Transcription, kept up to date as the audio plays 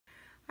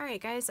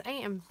Alright guys, I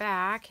am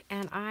back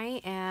and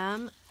I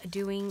am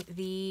doing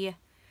the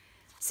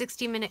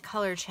 60-minute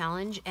color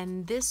challenge,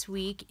 and this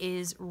week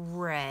is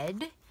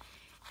red.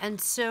 And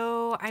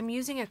so I'm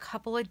using a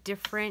couple of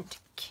different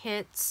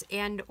kits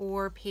and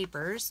or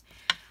papers.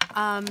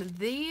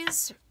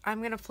 These, I'm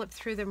going to flip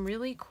through them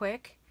really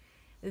quick.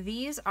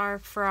 These are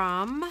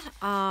from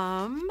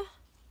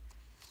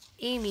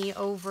Amy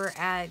over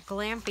at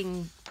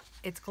Glamping.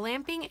 It's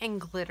Glamping and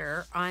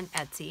Glitter on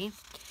Etsy.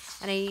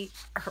 And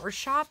her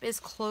shop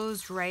is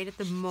closed right at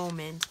the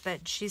moment,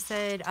 but she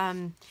said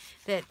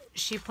that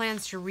she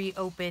plans to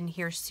reopen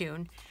here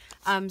soon.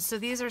 So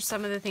these are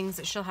some of the things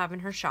that she'll have in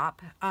her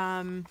shop.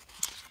 And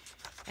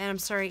I'm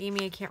sorry,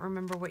 Amy, I can't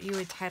remember what you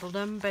had titled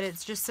them, but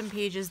it's just some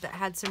pages that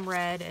had some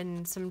red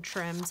and some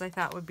trims I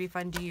thought would be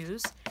fun to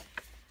use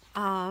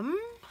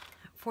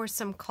for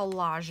some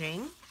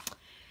collaging.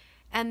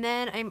 And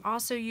then I'm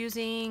also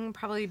using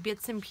probably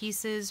bits and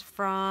pieces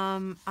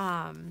from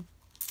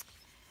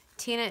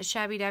Tina at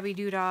Shabby Dabby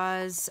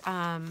Doodah's,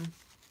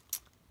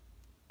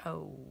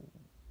 oh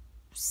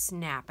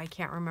snap, I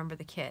can't remember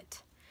the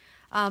kit.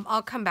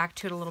 I'll come back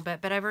to it a little bit,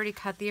 but I've already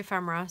cut the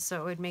ephemera,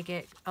 so it would make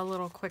it a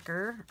little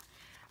quicker.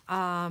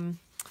 And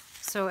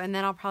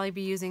then I'll probably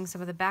be using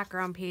some of the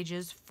background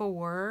pages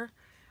for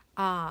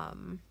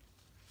also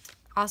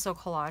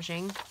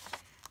collaging.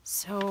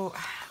 So,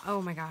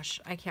 oh my gosh,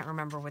 I can't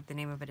remember what the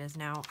name of it is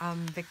now.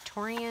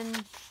 Victorian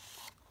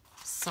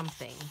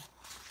something.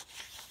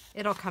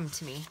 It'll come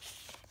to me,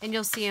 and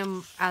you'll see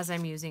them as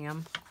I'm using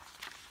them.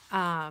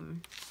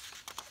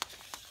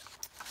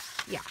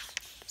 Yeah.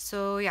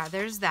 So yeah,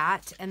 there's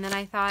that. And then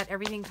I thought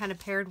everything kind of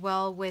paired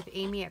well with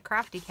Amy at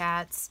Crafty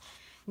Cat's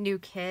new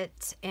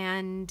kit,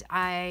 and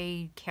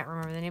I can't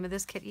remember the name of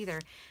this kit either.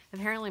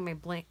 Apparently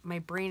my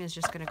brain is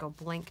just going to go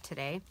blank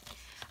today.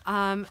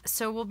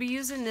 So we'll be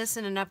using this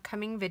in an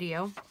upcoming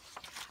video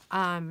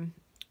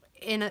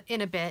in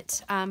a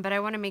bit, but I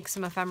want to make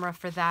some ephemera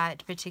for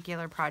that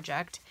particular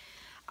project.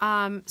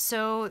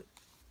 So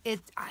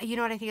you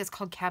know what, I think it's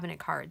called Cabinet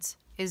Cards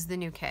is the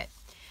new kit.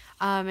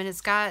 And it's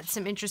got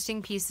some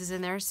interesting pieces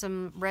in there,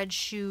 some red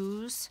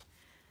shoes,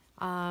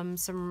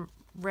 some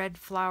red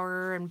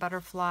flower and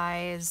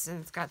butterflies,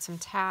 and it's got some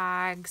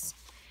tags,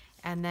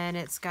 and then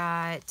it's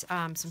got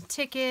some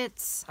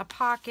tickets, a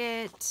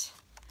pocket,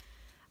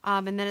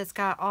 and then it's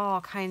got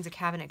all kinds of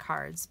cabinet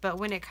cards. But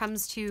when it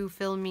comes to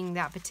filming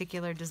that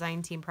particular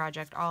design team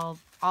project, I'll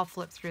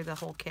flip through the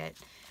whole kit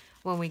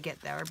when we get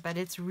there, but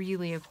it's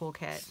really a cool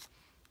kit.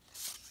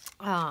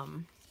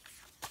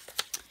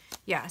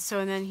 Yeah, so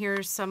and then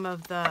here's some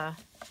of the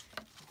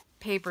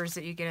papers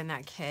that you get in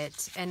that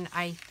kit, and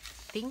I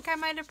think I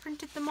might have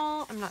printed them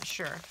all, I'm not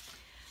sure,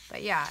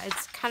 but yeah,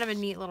 it's kind of a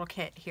neat little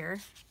kit here.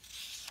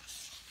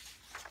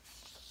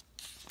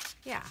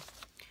 Yeah,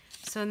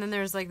 so and then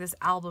there's like this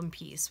album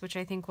piece, which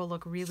I think will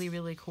look really,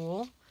 really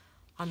cool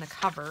on the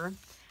cover,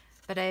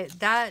 but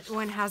that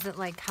one hasn't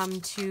like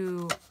come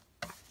to,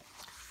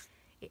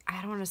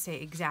 I don't want to say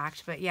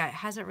exact, but yeah, it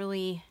hasn't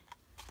really,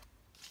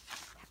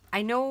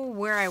 I know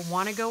where I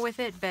want to go with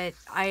it, but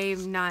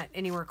I'm not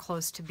anywhere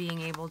close to being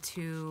able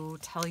to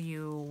tell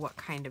you what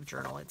kind of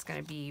journal it's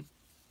going to be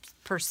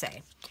per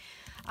se.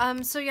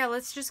 So yeah,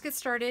 let's just get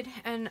started.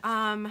 And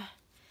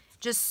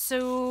just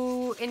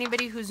so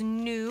anybody who's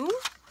new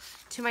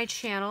to my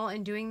channel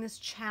and doing this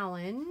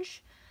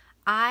challenge,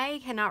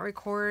 I cannot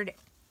record,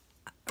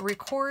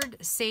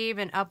 save,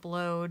 and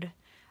upload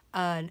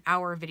an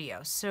hour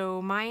video.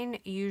 So mine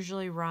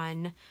usually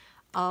run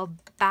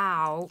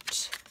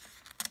about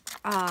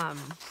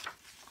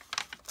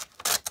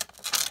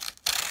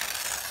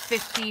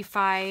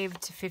 55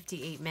 to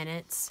 58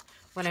 minutes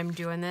when I'm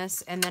doing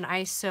this, and then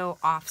I sew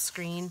off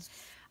screen.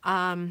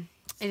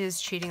 It is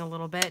cheating a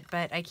little bit,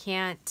 but I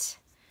cannot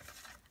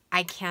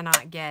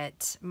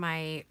get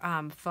my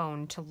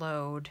phone to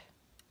load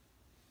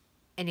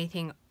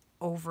anything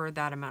over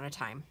that amount of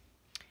time.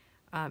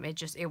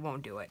 It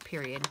won't do it,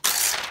 period.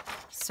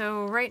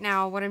 So right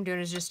now what I'm doing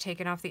is just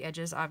taking off the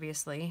edges,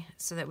 obviously,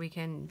 so that we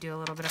can do a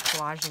little bit of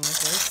collaging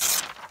with this.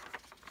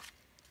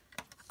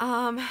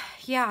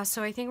 Yeah,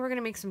 so I think we're going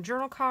to make some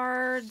journal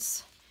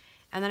cards.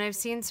 And then I've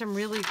seen some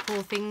really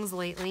cool things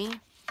lately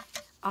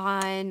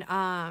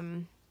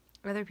on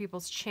other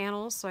people's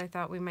channels, so I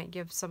thought we might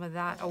give some of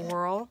that a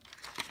whirl.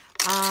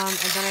 And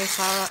then I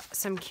saw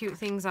some cute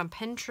things on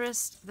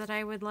Pinterest that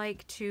I would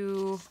like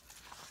to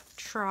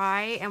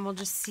try, and we'll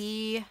just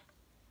see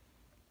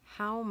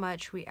how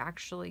much we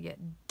actually get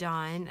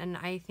done. And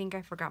I think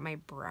I forgot my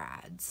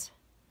brads.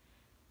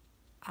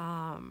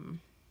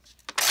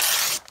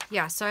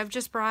 Yeah, so I've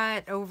just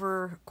brought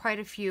over quite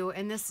a few,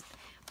 and this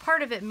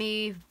part of it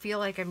may feel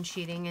like I'm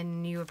cheating,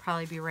 and you would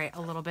probably be right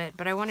a little bit,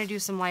 but I want to do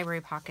some library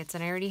pockets,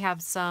 and I already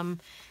have some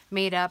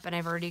made up, and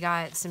I've already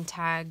got some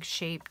tag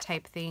shape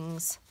type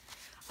things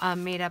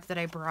made up that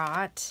I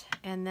brought.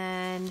 And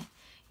then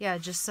yeah,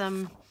 just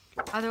some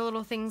other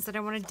little things that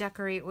I want to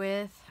decorate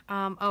with.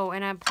 Oh,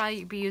 and I'll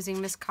probably be using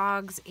Miss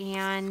Coggs,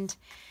 and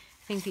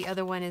I think the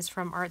other one is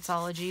from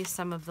Artsology,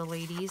 some of the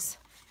ladies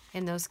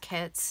in those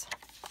kits.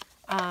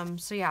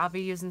 So yeah, I'll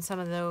be using some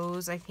of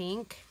those, I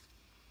think.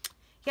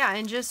 Yeah,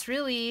 and just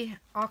really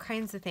all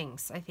kinds of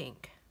things, I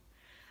think.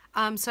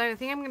 So I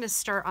think I'm going to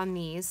start on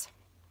these.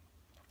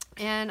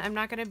 And I'm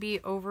not going to be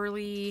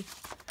overly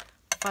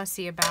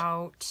fussy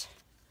about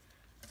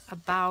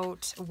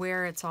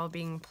where it's all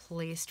being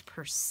placed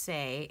per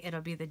se.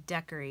 It'll be the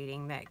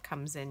decorating that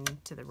comes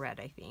into the red,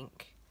 I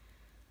think.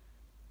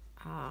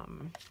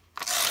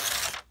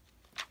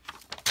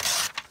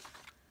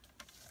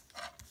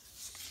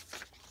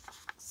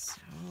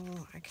 So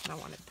I kind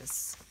of wanted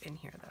this in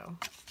here though.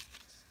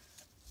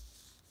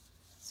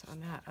 So on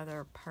that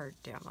other part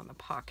down on the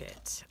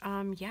pocket.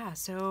 Yeah,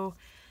 so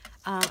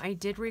I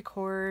did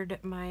record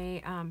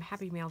my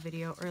Happy Mail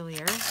video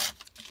earlier.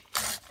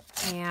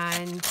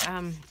 And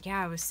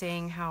yeah, I was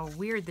saying how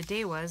weird the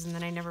day was, and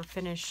then I never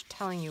finished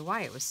telling you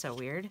why it was so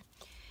weird.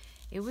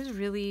 It was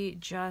really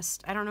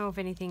just, I don't know if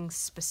anything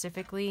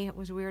specifically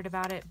was weird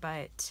about it,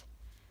 but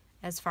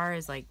as far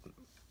as like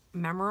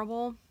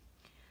memorable,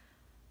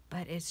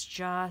 but it's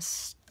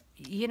just,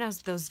 you know,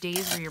 those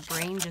days where your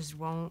brain just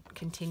won't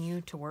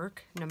continue to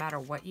work no matter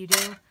what you do.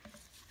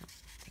 I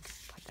think I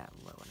put that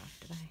low enough,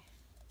 did I?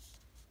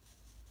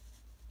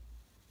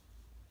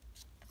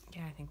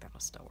 Yeah, I think that'll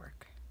still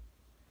work.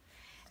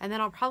 And then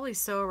I'll probably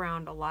sew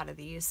around a lot of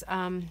these.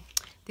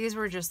 These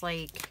were just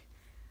like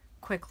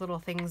quick little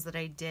things that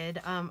I did.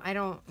 I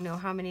don't know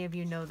how many of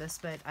you know this,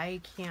 but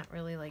I can't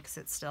really like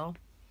sit still.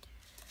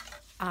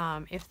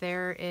 If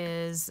there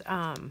is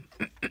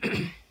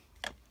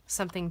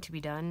something to be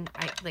done,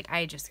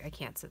 I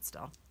can't sit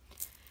still.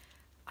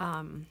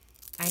 I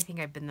think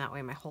I've been that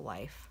way my whole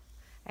life.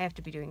 I have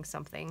to be doing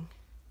something.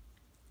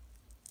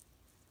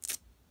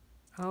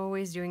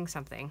 Always doing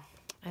something.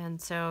 And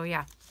so,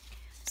 yeah.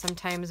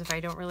 Sometimes if I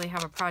don't really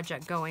have a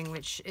project going,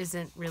 which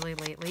isn't really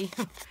lately,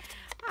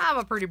 I'm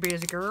a pretty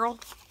busy girl.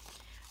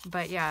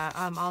 But yeah,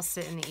 I'll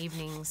sit in the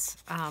evenings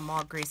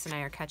while Grace and I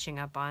are catching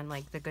up on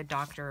like The Good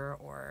Doctor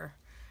or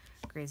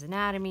Grey's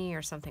Anatomy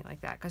or something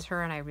like that. Because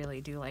her and I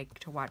really do like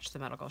to watch the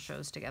medical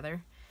shows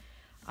together.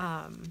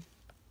 And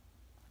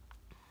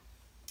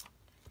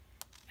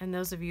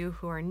those of you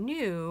who are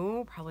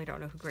new probably don't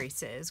know who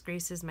Grace is.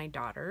 Grace is my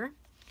daughter.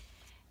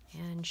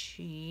 And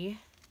she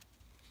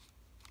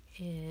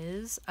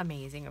is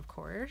amazing, of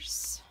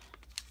course,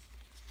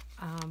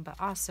 but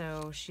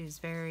also she's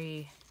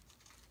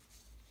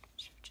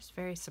just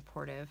very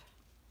supportive.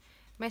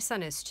 My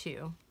son is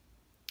too.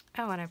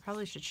 Oh, and I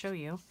probably should show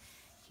you.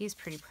 He's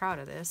pretty proud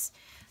of this.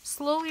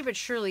 Slowly but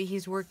surely,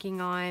 he's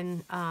working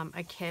on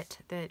a kit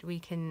that we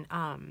can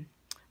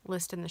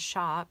list in the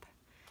shop.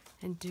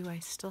 And do I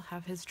still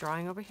have his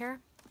drawing over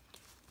here?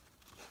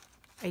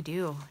 I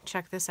do.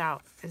 Check this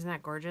out. Isn't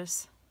that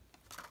gorgeous?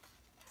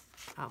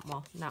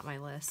 Well, not my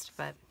list,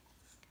 but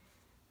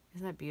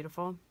isn't that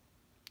beautiful?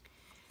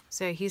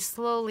 So he's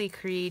slowly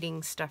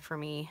creating stuff for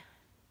me.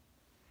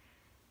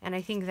 And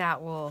I think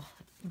that will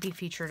be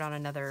featured on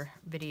another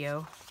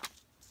video.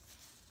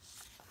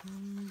 I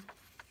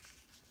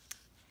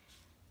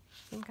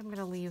think I'm going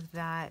to leave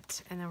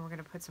that, and then we're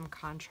going to put some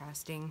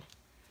contrasting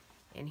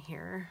in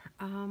here.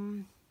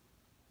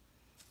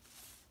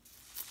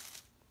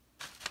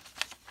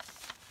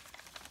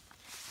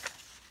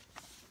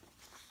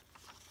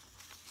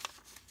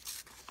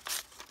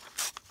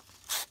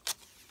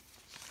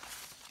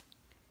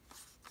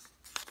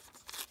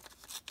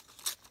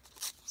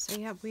 So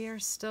yeah, we are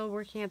still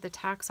working at the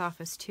tax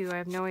office too. I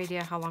have no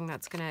idea how long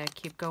that's going to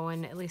keep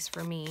going, at least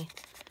for me.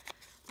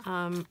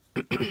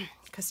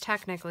 Because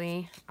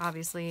technically,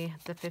 obviously,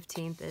 the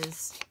 15th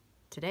is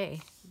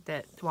today.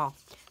 Well,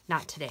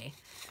 not today.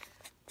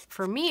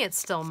 For me, it's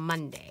still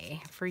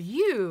Monday. For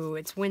you,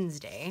 it's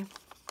Wednesday.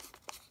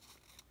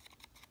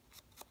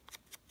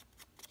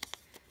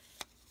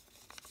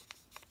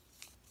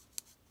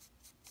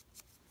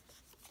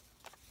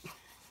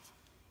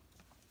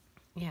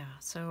 Yeah,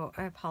 so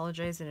I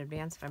apologize in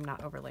advance if I'm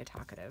not overly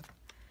talkative.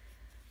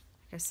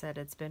 Like I said,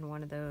 it's been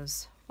one of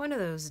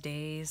those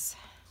days.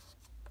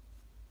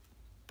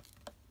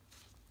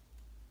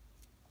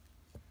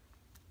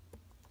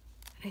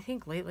 I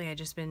think lately I've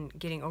just been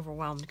getting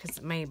overwhelmed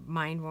because my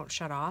mind won't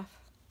shut off.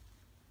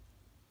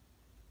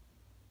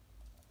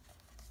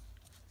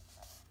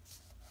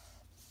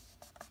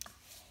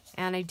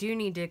 And I do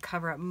need to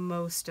cover up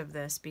most of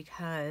this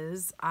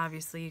because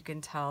obviously you can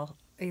tell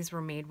these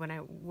were made when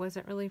I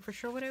wasn't really for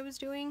sure what I was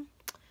doing.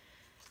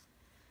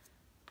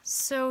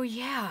 So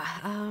yeah,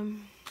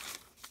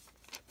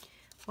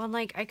 well,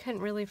 like I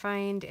couldn't really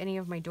find any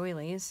of my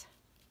doilies.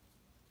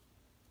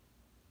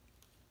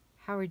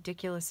 How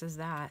ridiculous is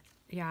that?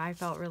 Yeah, I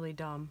felt really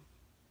dumb.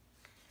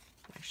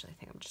 Actually, I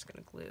think I'm just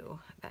gonna glue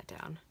that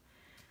down.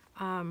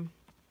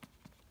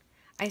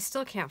 I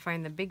still can't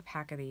find the big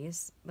pack of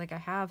these. Like I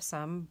have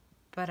some,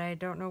 but I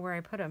don't know where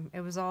I put them.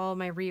 It was all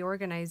my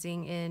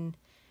reorganizing in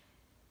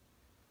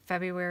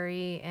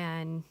February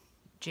and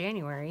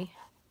January.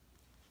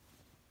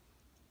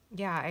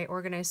 Yeah, I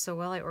organized so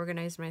well, I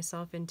organized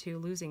myself into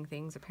losing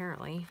things,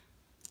 apparently.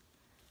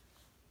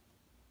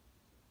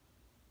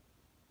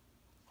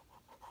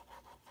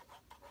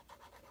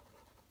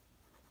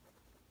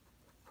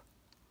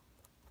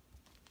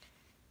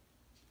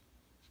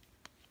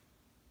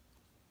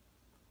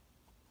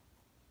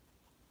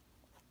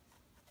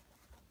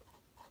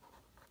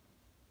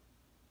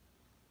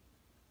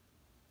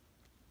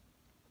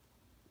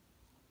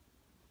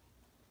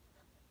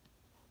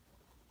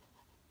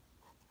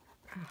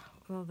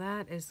 Well,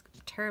 that is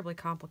terribly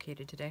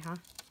complicated today, huh?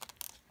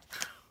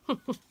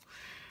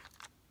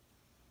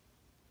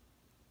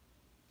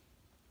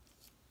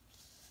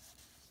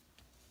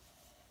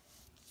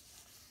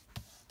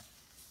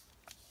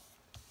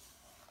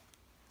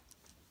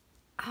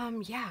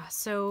 Yeah,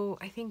 so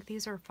I think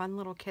these are fun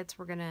little kits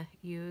we're gonna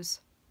use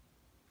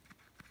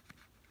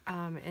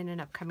in an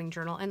upcoming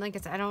journal. And like I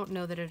said, I don't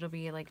know that it'll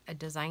be like a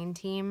design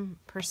team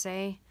per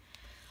se,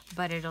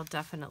 but it'll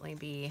definitely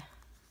be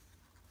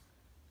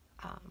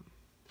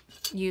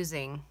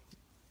using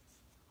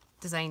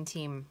design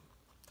team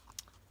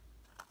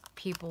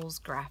people's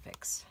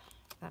graphics.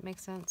 That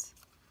makes sense?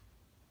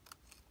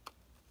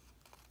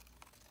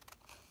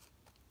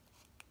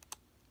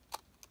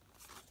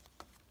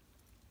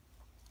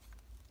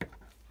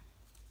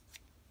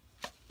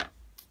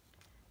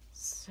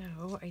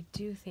 So I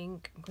do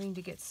think I'm going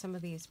to get some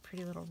of these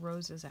pretty little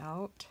roses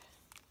out.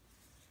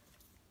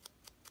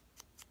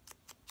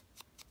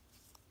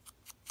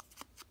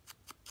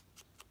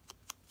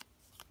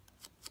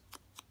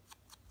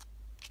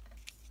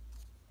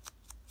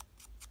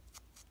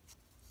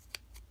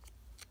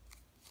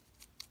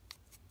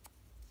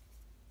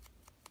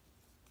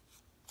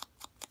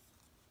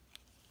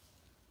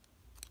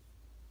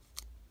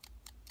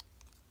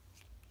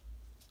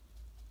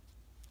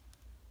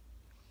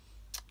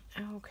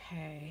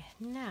 Okay,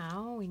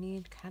 now we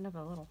need kind of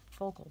a little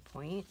focal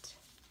point.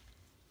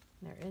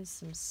 There is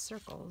some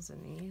circles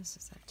in these.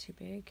 Is that too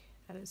big?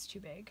 That is too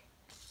big.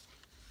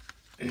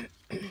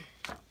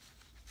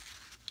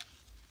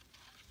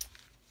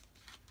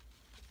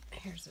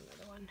 Here's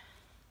another one.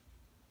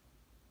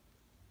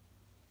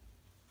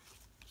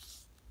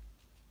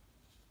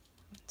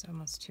 It's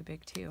almost too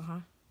big too, huh?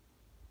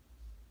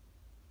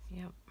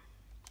 Yep.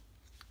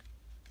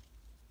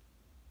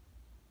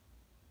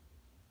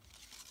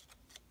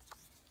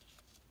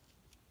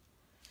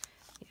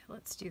 Yeah,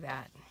 let's do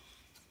that.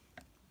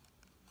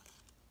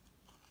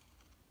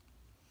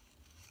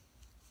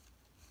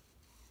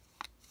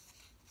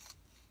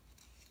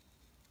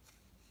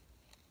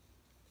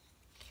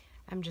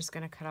 I'm just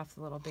going to cut off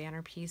the little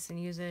banner piece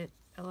and use it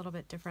a little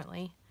bit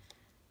differently.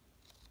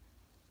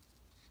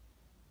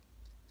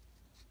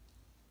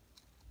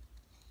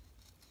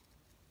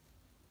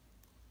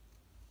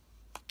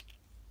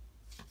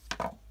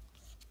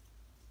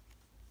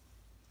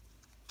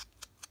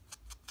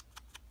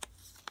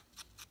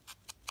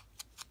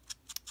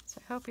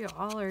 So I hope you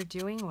all are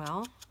doing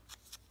well.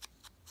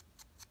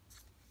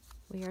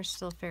 We are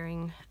still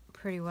faring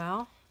pretty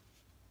well.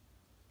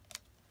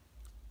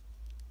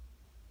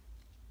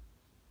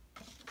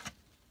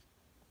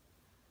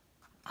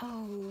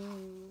 Oh,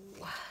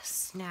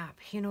 snap.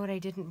 You know what I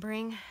didn't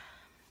bring?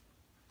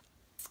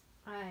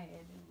 I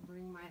didn't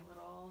bring my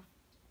little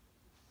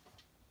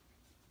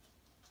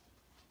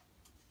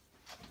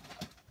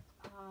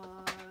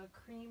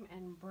cream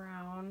and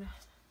brown,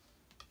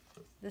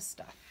 this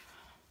stuff.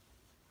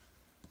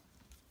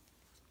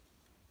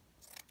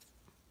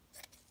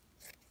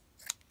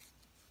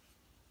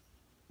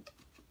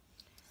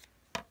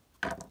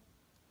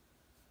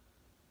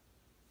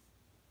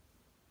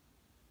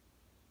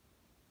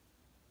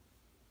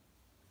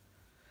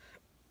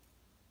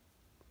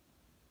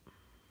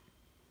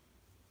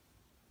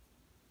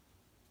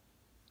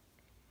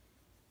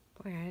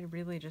 Boy, I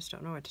really just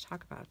don't know what to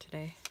talk about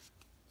today.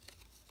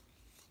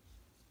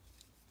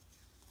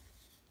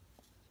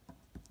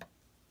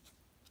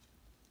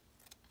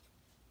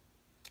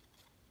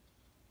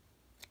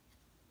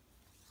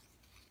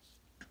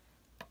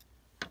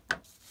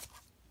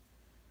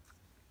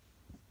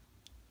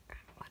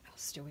 What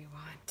else do we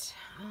want?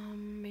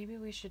 Maybe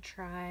we should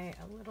try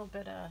a little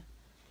bit of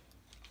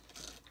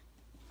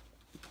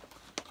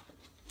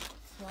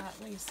flat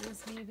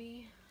laces,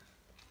 maybe.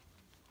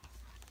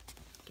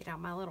 Get out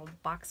my little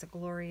box of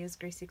glory, as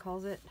Gracie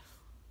calls it.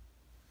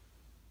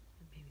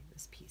 And maybe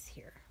this piece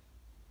here.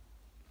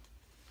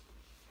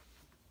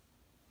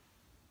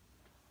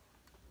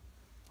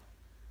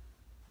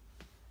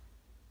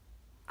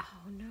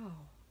 Oh no.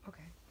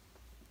 Okay.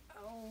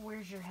 Oh,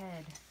 where's your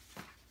head?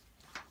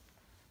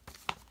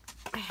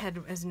 My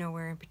head is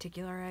nowhere in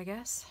particular, I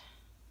guess.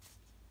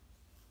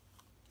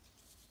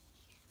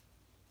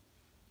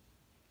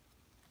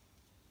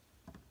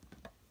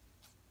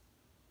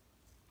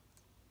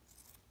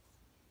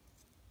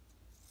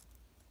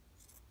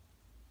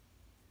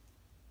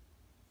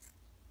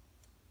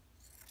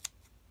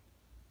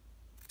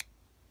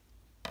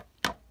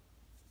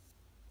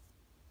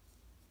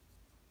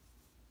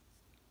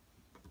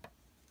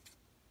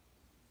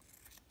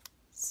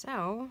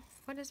 So,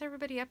 what is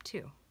everybody up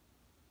to?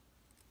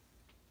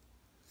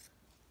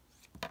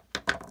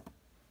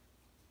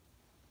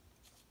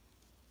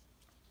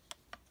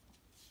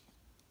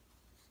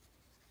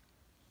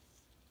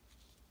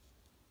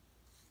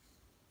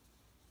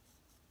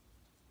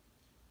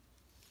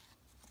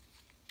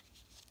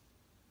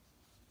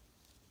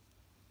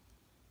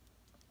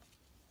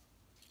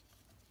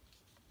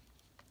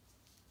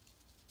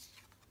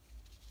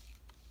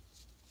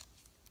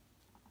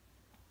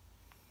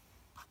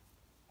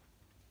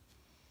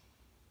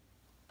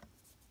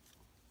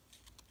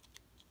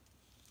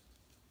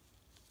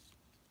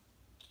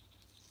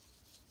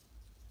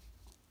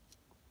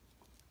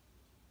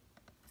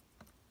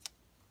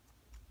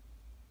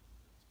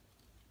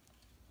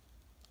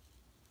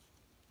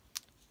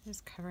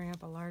 Just covering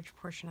up a large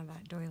portion of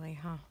that doily,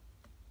 huh?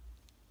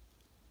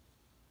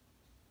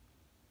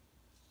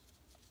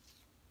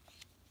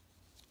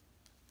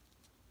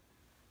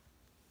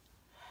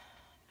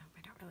 Nope,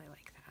 I don't really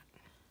like that.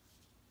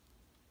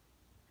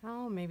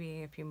 Oh,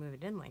 maybe if you move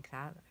it in like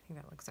that, I think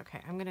that looks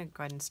okay. I'm gonna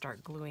go ahead and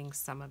start gluing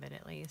some of it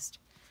at least.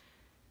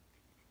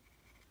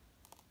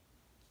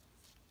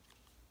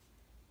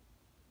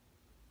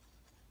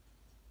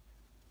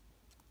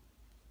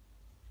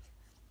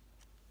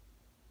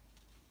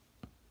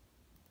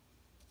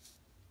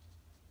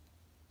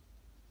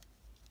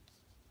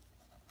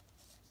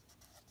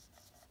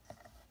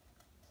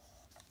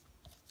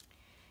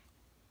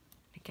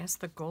 I guess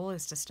the goal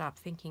is to stop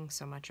thinking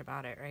so much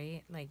about it,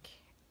 right? Like,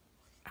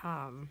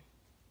 I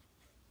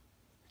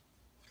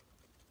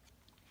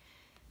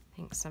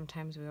think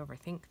sometimes we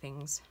overthink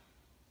things.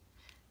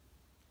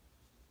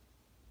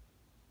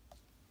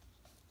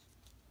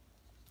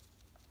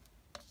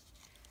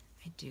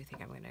 I do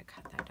think I'm going to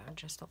cut that down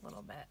just a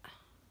little bit.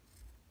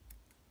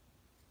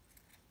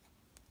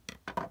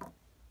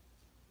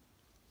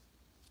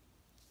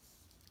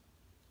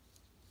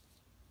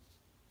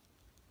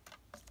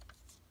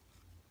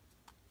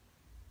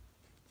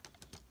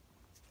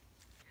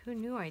 Who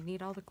knew I'd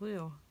need all the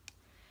glue?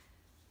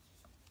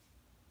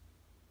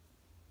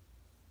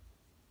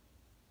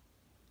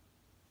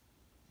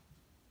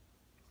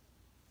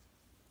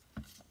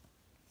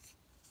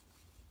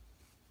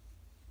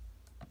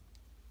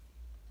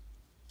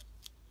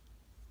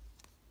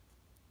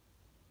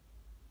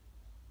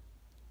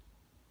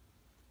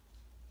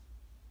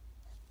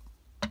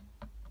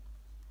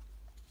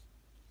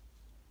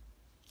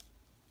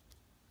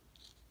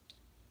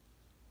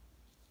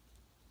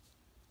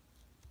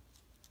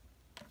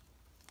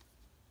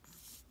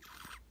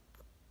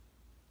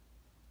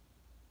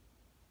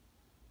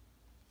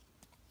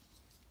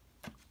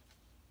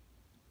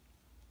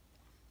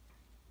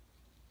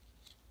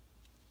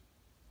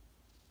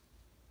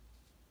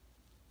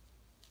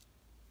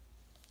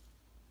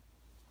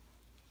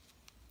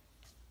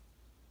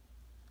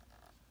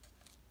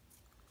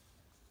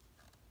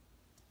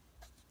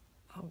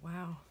 Oh,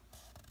 wow.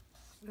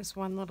 This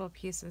one little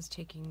piece is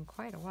taking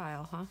quite a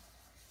while, huh?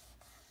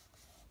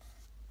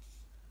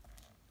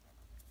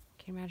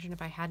 Can you imagine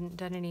if I hadn't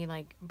done any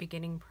like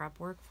beginning prep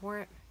work for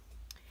it?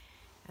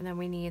 And then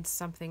we need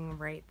something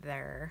right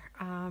there.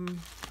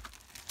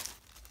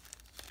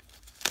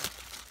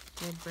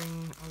 Did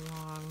bring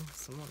along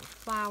some little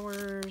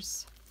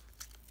flowers.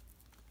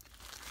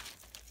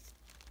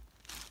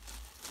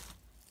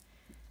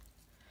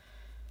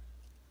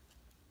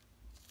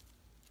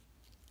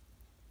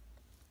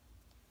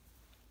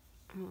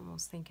 I'm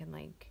almost thinking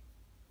like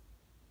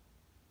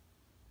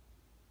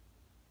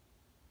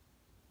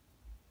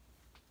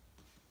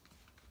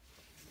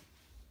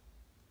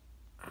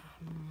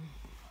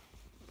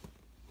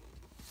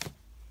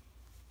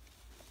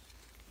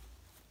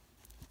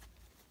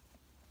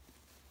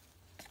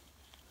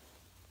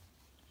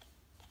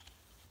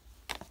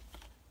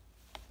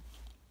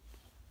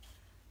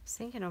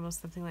thinking almost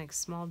something like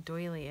small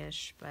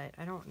doily-ish, but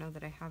I don't know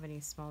that I have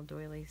any small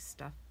doily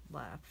stuff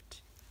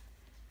left.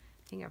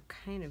 I think I've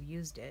kind of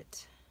used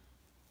it,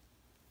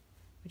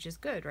 which is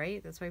good,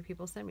 right? That's why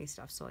people send me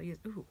stuff, so I'll use...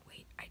 Ooh,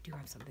 wait, I do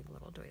have something a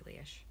little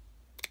doily-ish.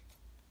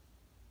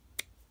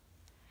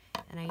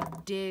 And I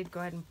did go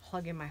ahead and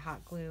plug in my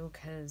hot glue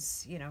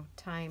because, you know,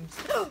 times...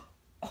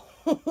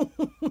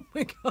 Oh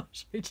my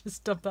gosh, I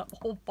just dumped that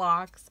whole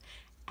box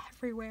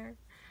everywhere.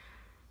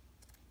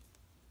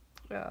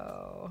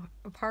 Oh,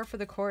 par for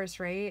the course,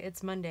 right?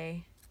 It's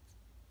Monday.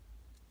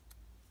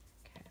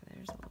 Okay,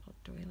 there's a little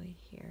doily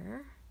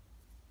here.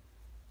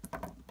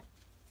 Okay.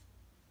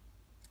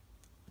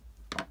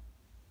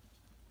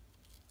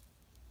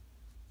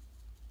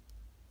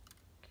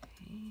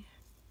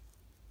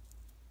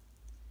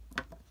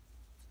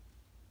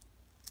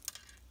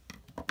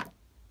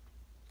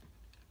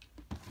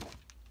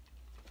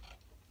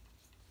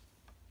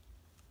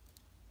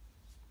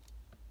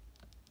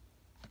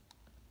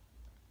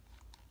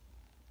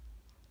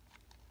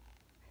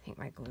 I think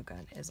my glue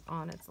gun is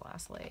on its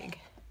last leg.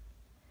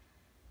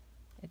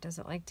 It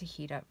doesn't like to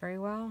heat up very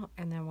well,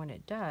 and then when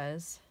it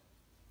does,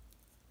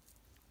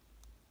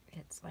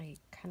 it's like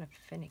kind of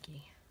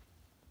finicky.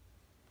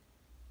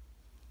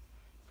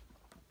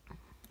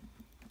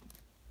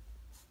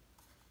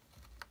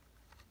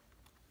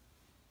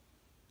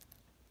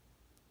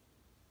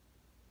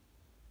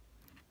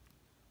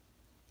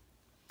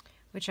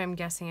 Which I'm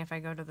guessing if I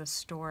go to the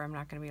store, I'm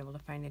not going to be able to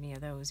find any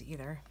of those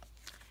either.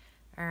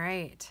 All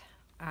right.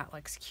 That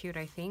looks cute,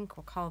 I think.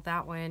 We'll call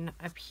that one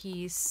a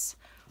piece.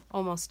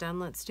 Almost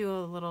done. Let's do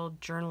a little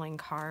journaling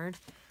card,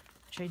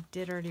 which I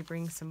did already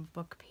bring some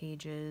book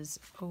pages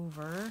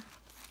over.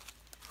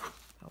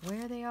 But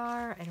where they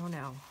are, I don't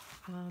know.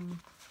 Well,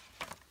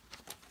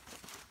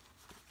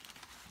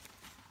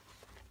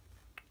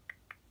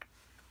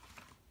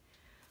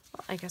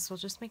 I guess we'll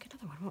just make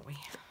another one, won't we?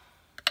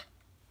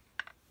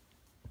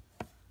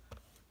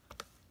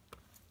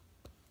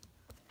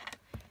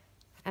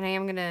 And I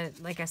am gonna,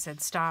 like I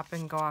said, stop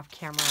and go off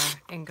camera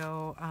and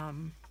go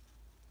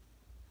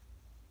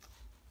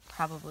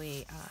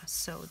probably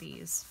sew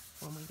these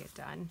when we get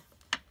done.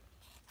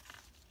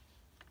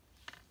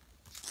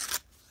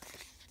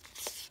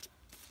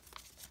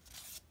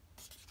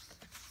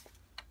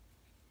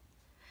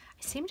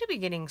 I seem to be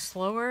getting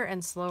slower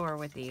and slower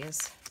with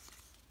these.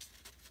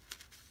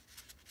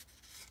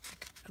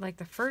 Like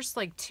the first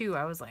like 2,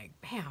 I was like,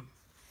 bam,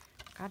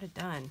 got it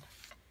done.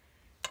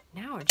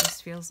 Now it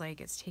just feels like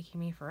it's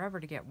taking me forever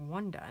to get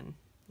one done.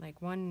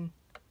 Like one.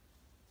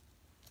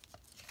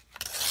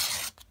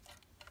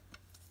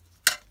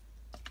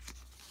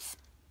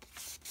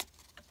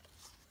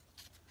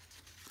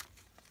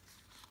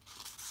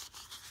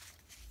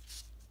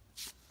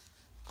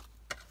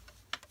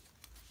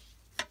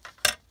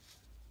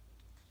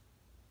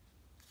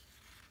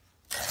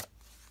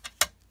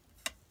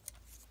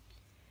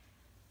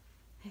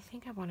 I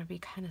think I want to be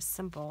kind of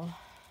simple.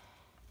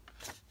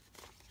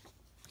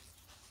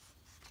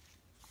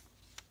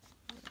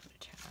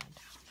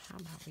 How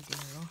about we do?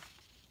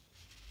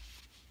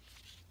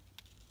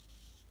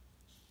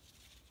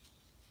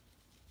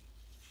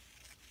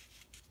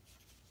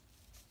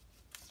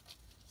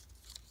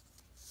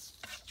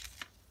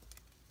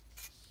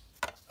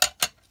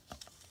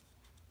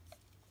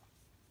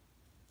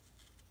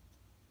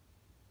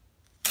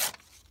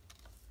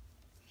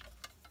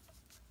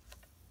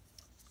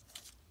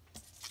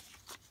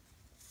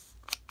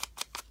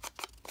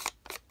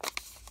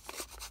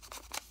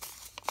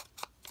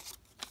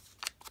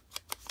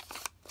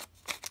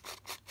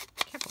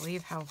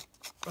 Believe how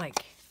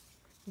like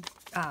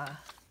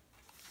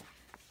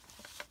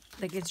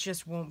it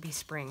just won't be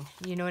spring,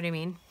 you know what I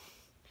mean?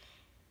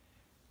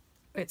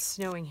 It's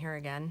snowing here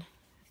again.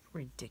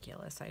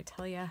 Ridiculous, I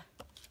tell ya.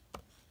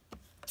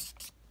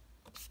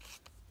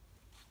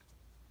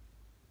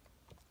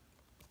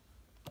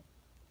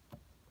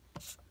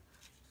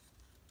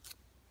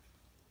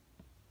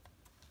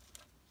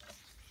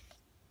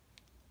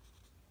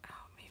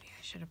 Oh, maybe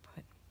I should have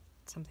put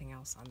something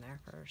else on there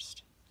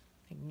first,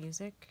 like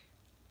music.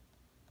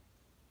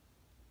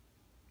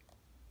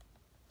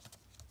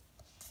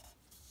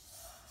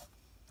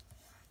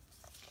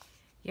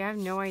 Yeah, I have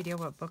no idea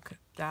what book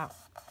that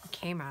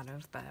came out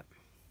of, but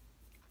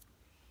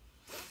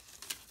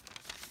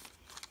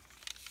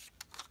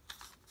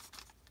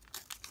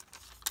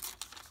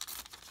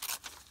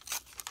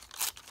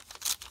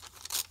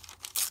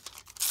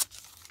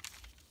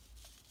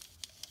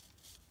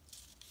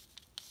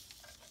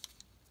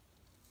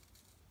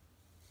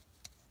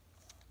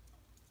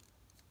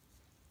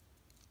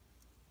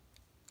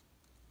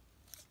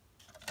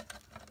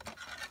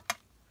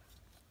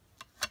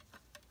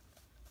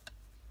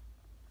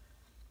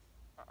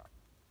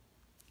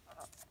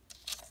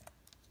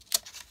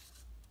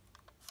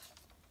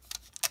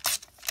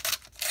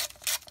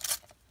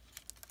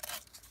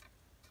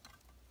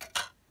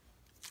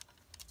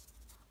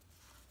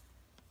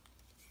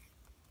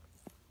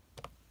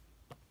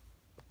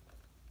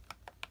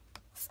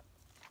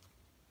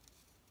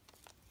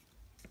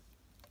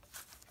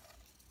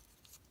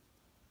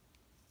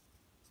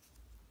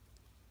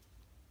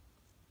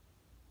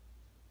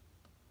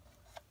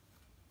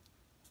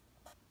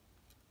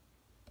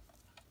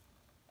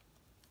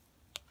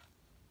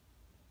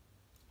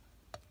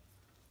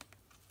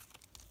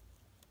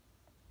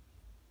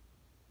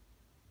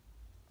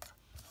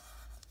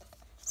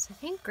so I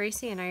think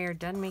Gracie and I are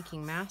done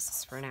making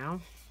masks for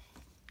now.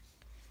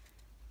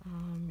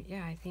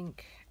 Yeah, I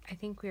think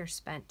we are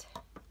spent.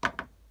 I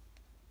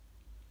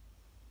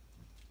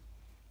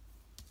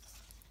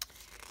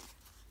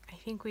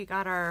think we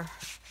got our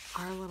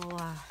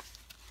little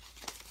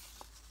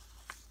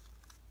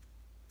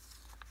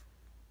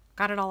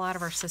got it all out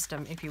of our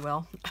system, if you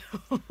will.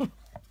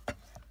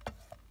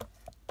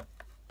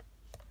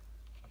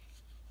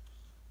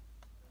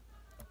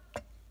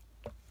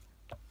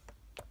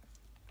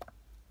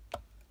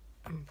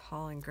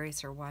 Paul and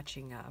Grace are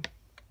watching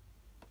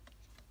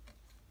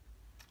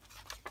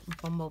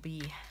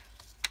Bumblebee, the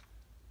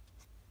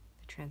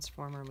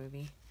Transformer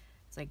movie.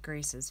 It's like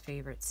Grace's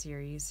favorite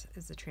series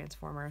is the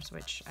Transformers,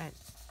 which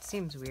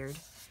seems weird.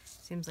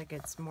 Seems like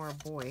it's more a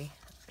boy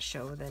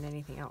show than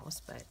anything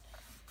else, but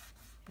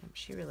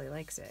she really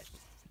likes it.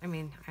 I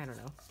mean, I don't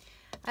know.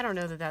 I don't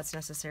know that that's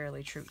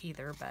necessarily true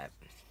either, but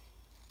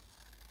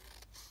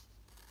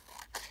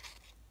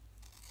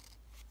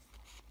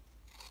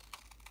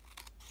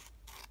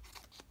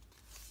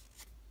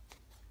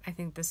I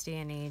think this day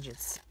and age,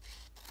 it's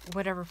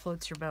whatever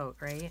floats your boat,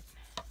 right?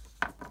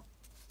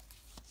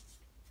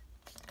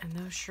 And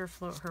those sure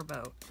float her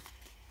boat.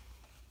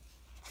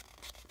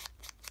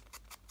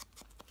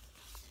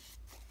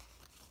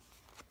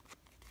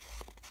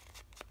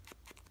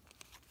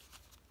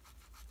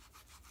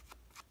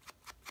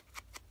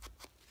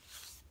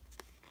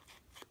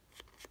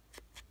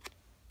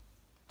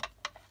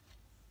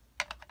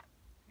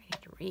 I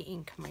need to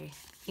re-ink my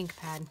ink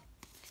pad.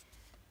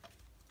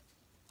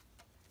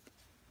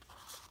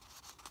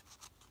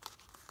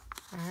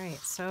 All right,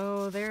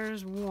 so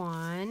there's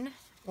 1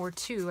 or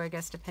 2, I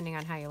guess, depending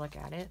on how you look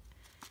at it.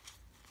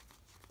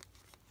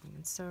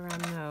 And sew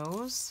around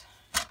those.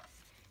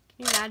 Can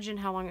Can you imagine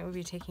how long it would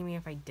be taking me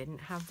if I didn't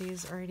have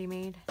these already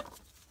made?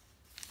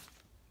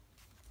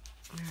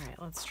 All right,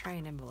 let's try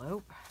an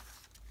envelope.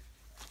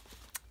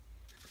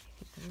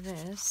 I think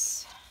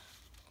this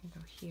can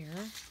go here.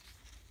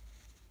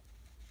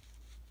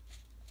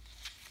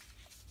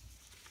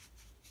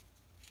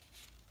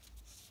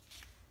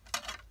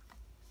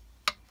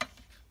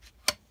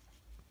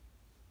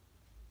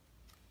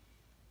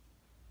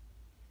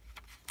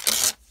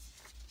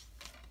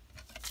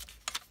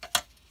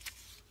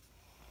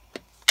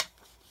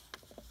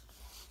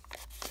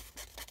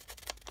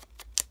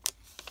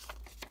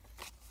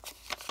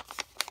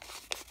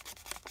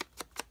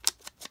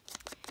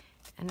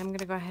 And I'm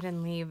gonna go ahead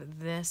and leave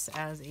this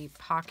as a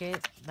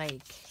pocket,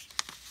 like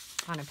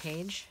on a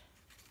page.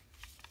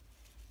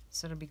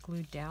 So it'll be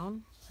glued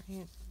down,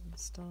 right?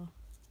 It's still,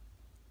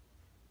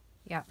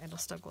 yeah, it'll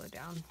still glue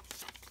down.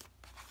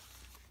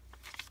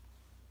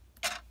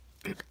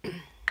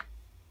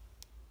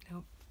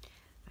 Nope,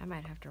 I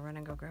might have to run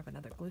and go grab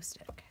another glue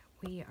stick.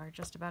 We are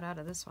just about out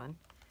of this one.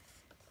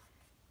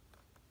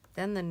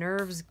 Then the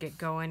nerves get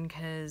going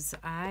because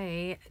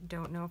I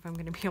don't know if I'm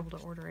gonna be able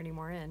to order any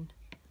more in.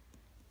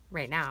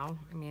 Right now,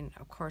 I mean,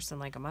 of course, in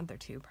like a month or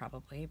two,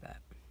 probably, but.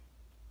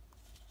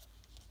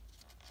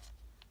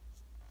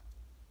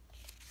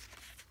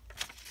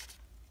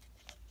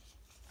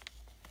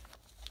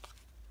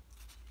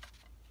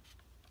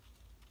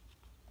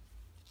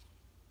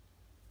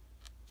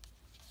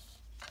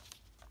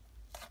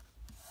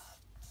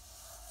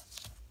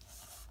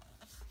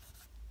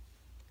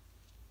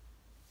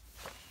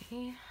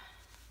 Okay.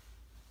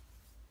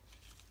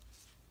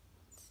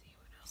 Let's see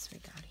what else we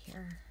got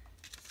here.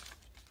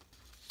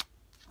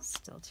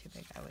 Still too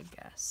big, I would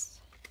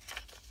guess.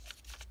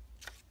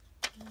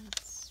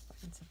 Let's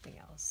find something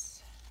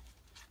else.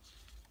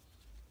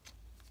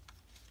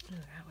 Ooh,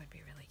 that would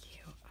be really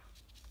cute.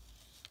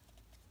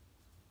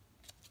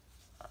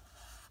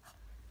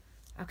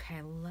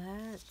 Okay,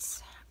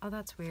 let's... Oh,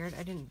 that's weird.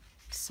 I didn't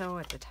sew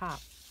at the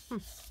top.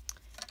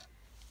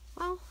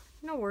 Well,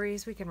 no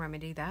worries. We can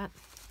remedy that.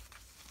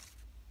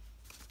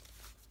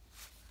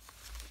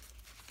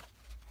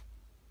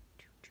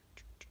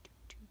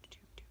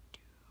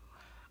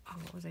 Oh,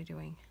 what was I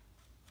doing?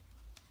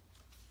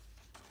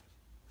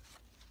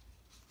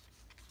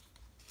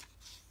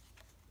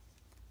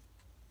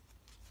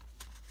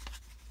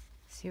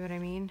 See what I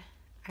mean?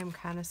 I'm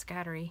kind of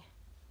scattery.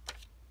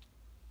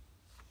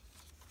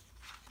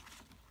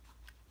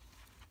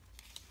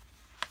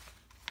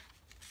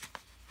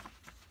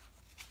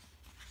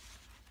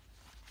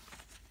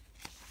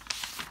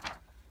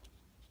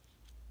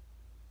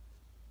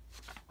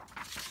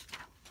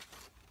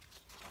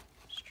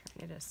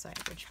 To decide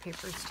which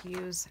papers to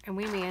use, and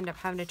we may end up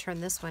having to turn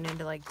this one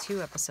into like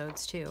 2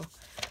 episodes too,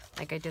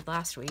 like I did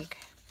last week,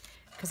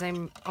 because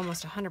I'm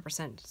almost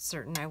 100%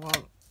 certain I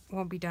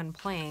won't be done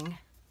playing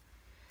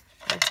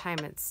by the time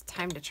it's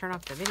time to turn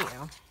off the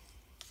video.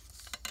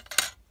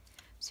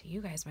 So you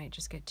guys might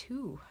just get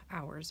 2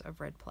 hours of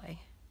red play,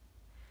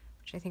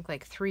 which I think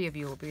like 3 of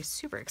you will be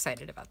super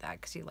excited about that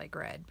because you like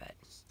red. But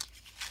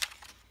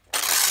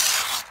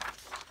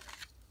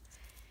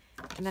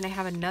and then I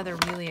have another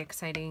really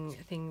exciting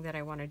thing that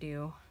I want to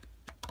do.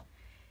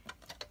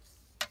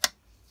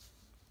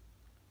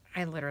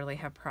 I literally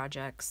have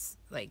projects,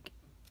 like,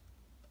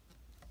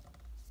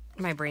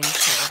 my brain's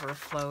so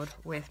overflowed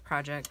with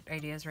project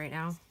ideas right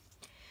now.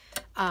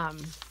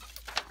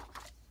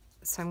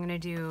 So I'm going to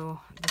do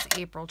this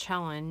April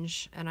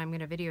challenge, and I'm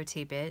going to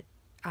videotape it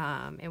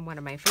in one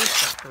of my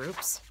Facebook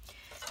groups.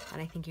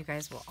 And I think you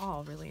guys will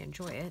all really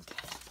enjoy it.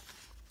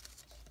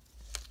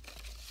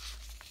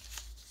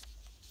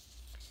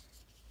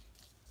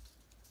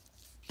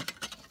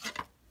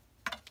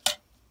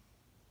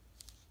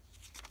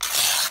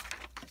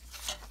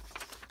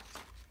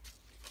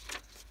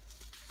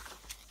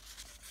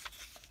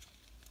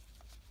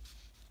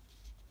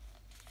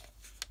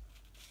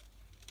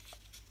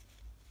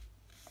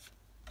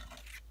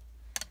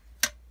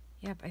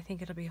 Yep, I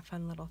think it'll be a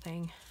fun little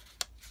thing.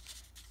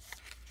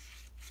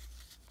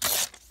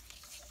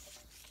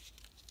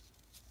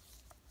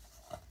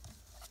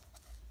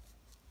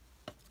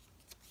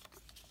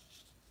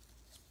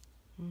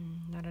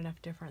 Not enough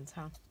difference,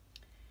 huh?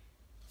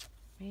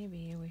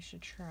 Maybe we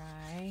should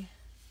try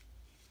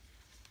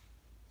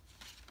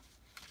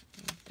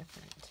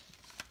different.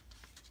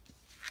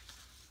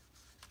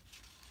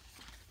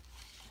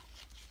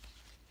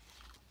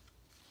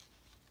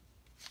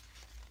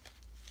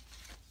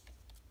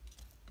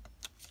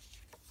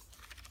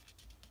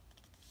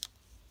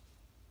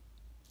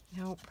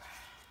 Nope.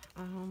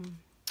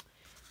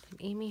 Did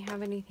Amy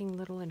have anything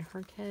little in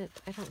her kit?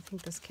 I don't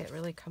think this kit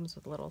really comes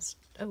with little...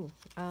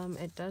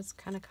 it does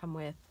kind of come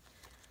with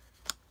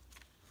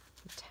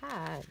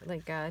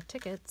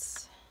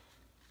tickets.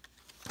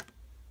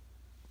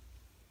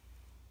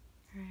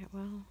 Alright,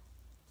 well...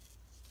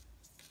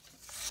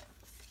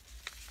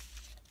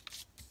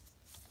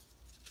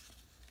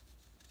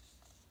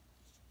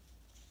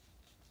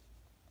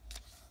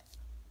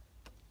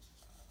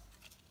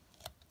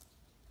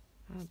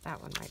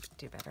 that one might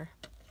do better.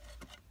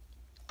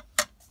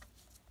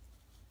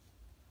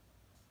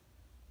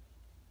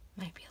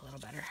 Might be a little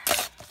better.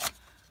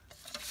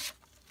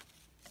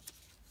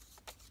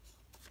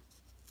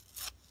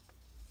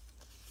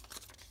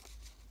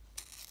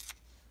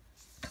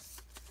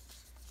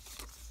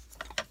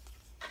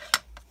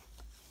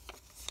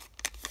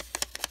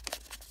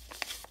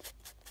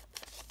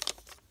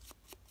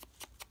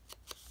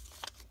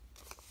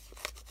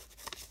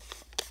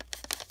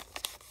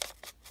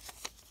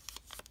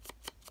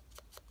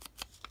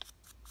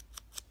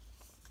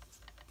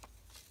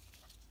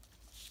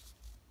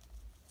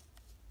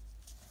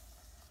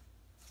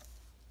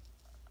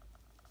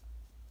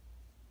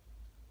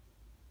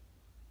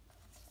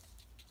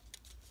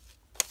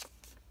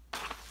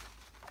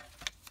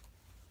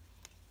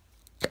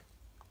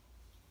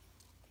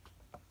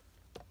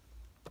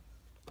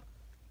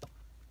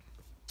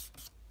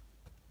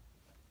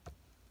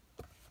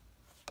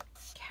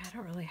 I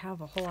don't really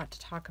have a whole lot to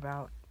talk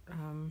about.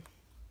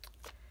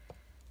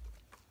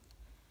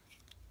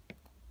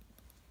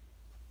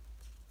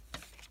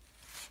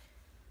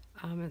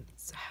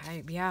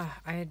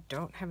 I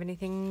don't have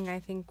anything I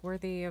think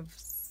worthy of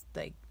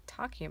like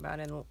talking about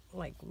in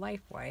like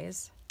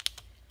life-wise.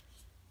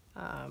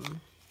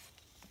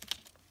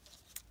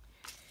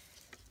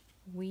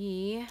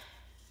 We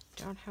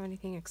don't have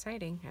anything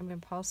exciting. I mean,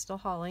 Paul's still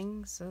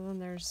hauling, so then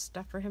there's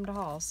stuff for him to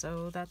haul,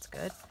 so that's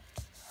good.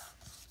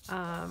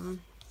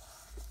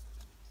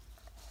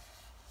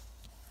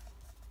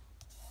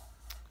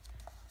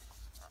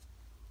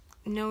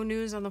 No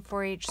news on the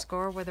 4-H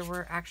score, whether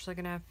we're actually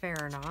going to have fair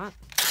or not.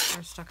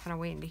 We're still kind of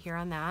waiting to hear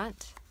on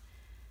that.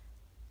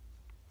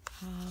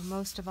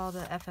 Most of all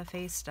the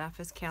FFA stuff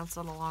is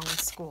canceled along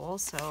with school,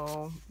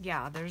 so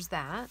yeah, there's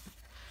that.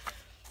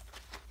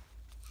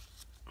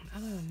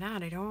 Other than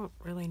that, I don't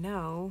really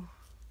know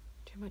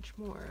too much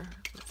more.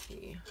 Let's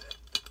see.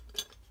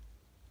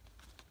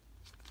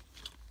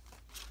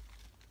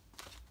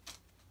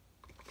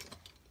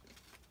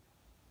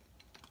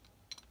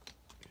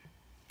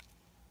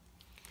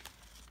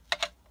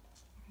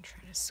 I'm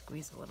trying to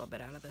squeeze a little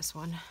bit out of this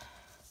one.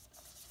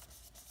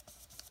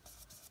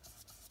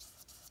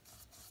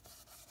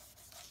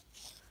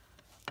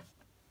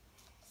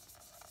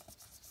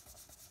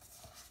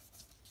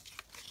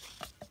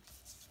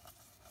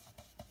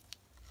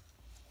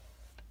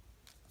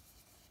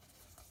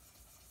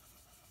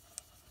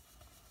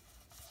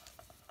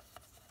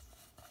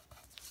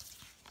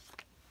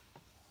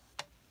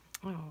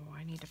 Oh,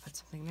 I need to put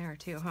something there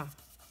too, huh?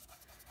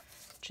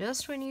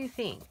 Just when you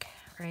think,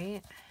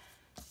 right?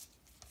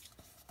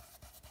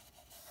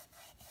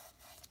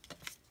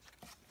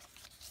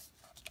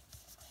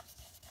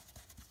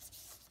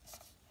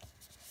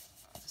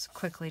 Just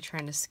quickly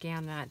trying to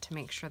scan that to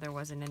make sure there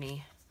wasn't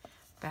any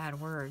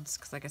bad words,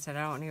 because like I said,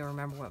 I don't even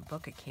remember what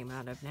book it came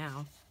out of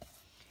now.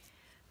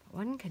 But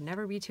one can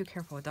never be too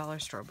careful with dollar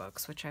store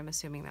books, which I'm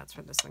assuming that's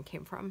where this one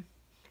came from.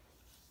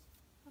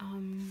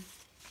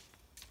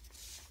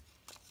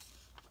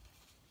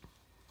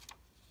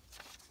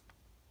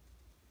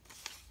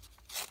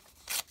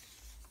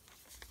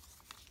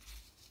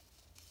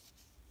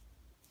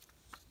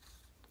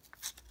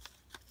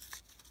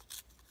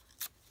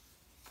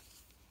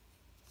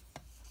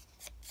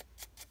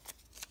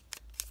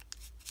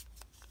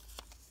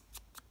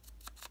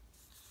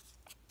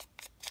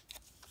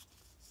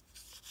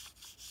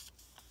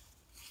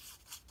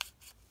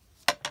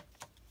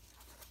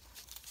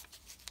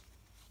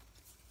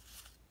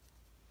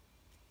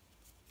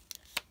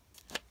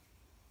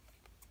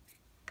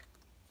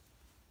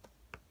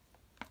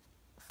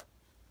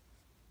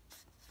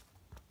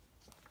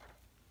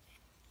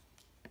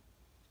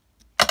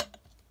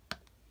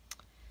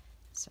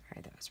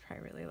 Sorry, that was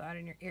probably really loud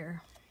in your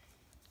ear.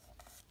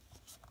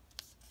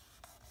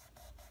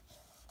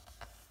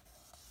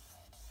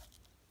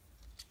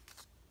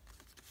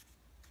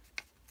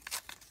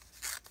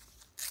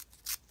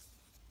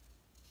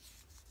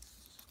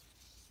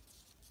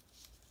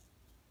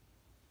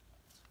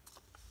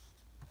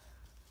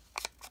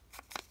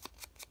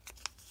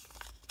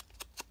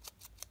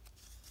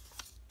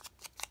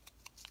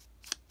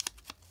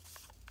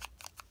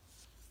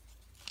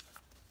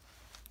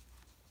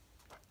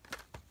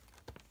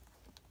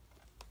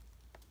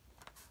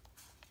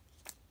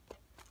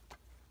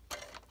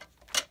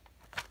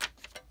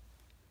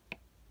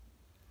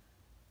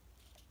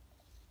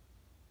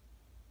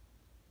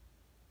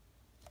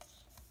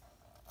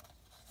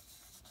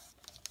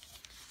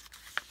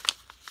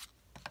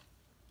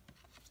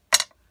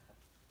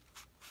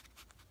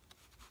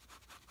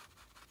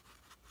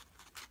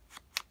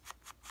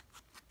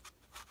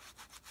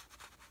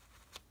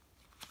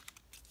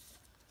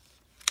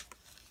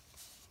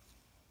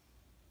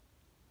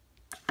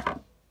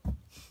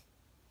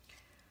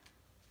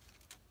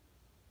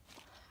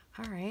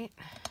 All right,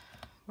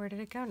 where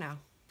did it go now?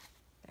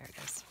 There it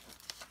is.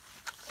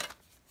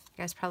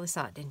 You guys probably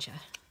saw it, didn't you?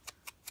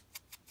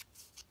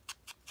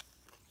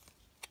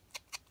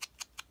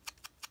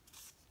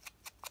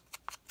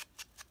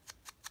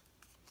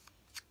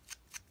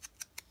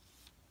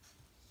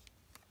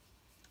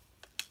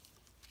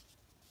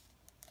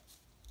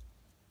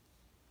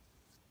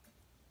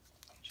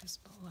 Just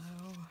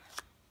below.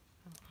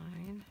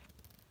 Line.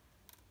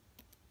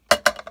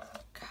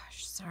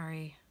 Gosh,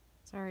 sorry.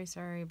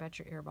 Sorry about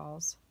your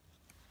earballs.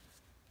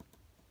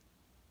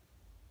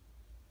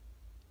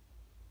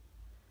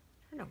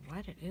 I don't know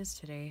what it is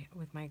today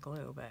with my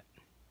glue, but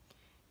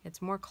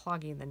it's more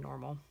cloggy than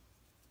normal.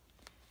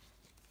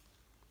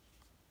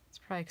 It's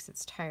probably because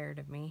it's tired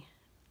of me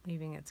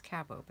leaving its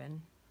cap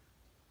open.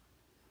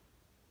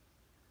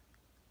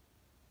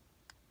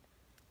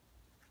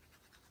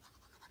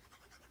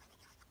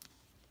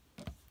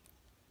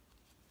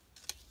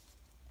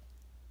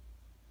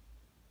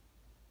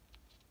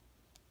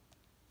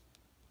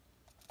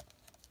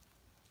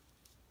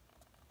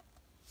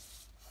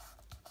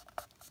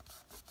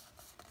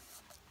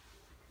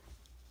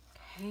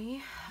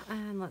 Okay,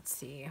 and let's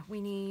see. We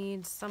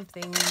need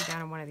something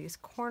down in one of these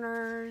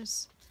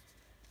corners.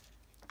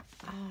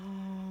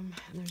 And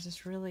there's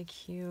this really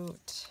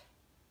cute,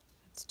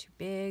 it's too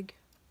big.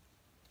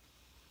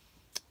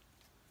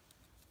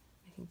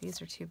 I think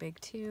these are too big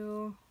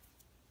too.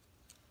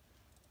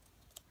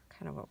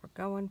 Kind of what we're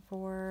going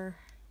for.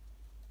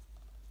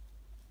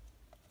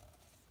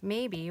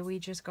 Maybe we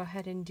just go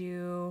ahead and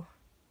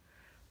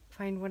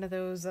find one of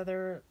those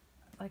other,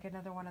 like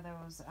another one of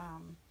those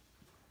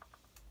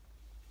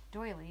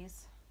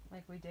doilies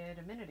like we did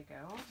a minute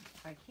ago,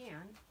 if I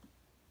can.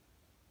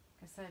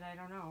 Like I said, I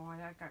don't know, I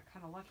got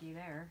kind of lucky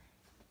there.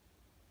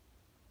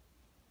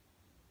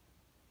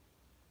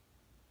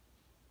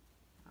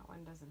 That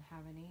one doesn't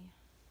have any.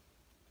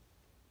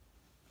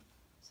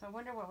 So I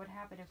wonder what would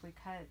happen if we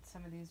cut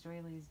some of these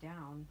doilies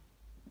down.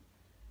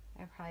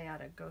 I probably ought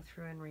to go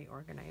through and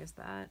reorganize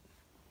that.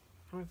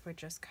 Or if we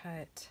just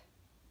cut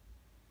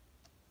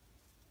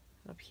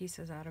little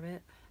pieces out of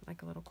it,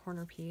 like a little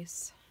corner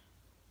piece.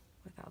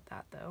 Without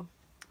that though.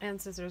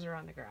 And scissors are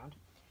on the ground.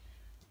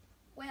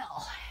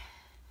 Well,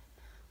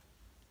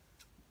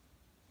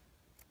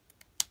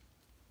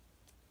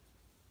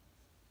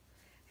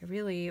 I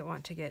really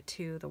want to get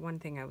to the one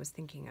thing I was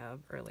thinking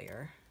of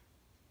earlier.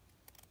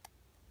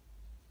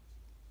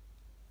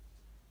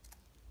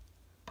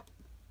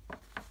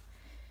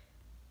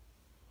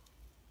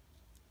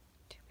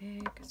 Too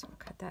big, so we'll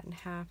cut that in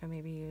half and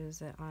maybe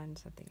use it on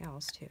something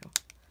else too.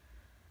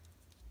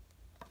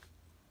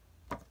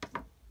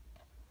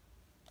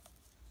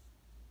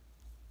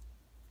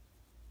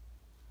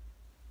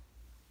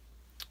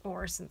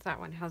 Or since that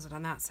one has it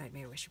on that side,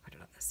 maybe we should put it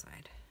on this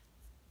side.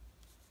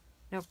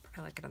 Nope,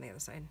 I like it on the other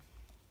side.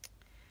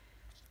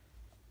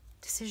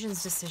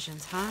 Decisions,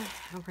 huh?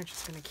 And we're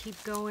just gonna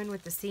keep going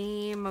with the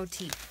same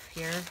motif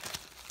here.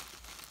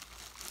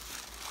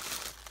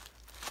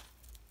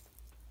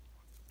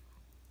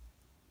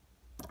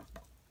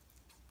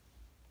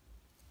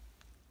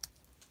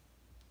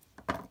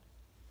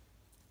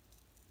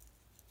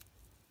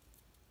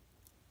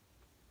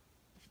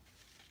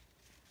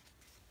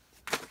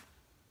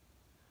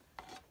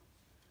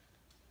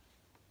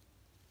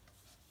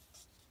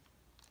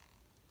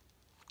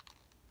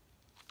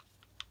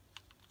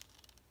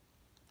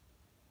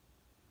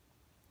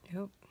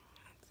 Nope,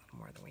 that's a little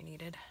more than we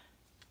needed.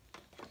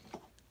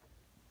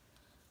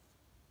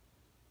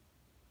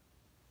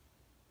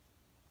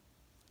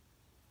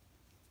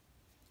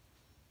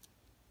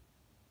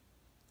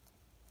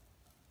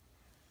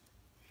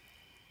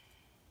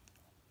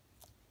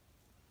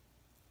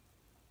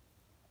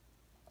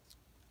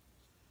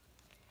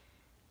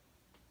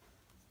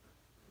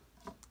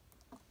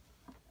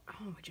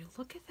 Oh, would you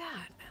look at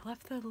that? I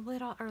left the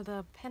lid or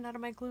the pen out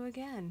of my glue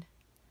again.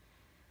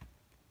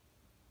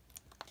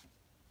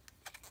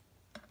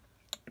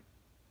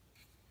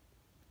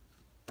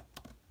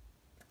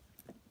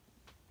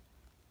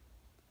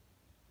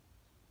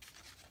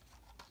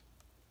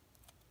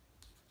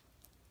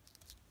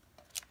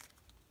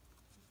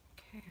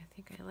 Okay, I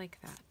think I like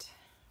that.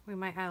 We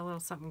might add a little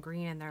something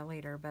green in there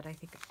later, but I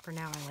think for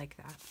now I like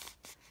that.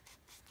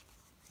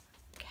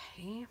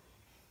 Okay.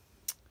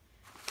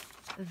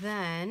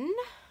 Then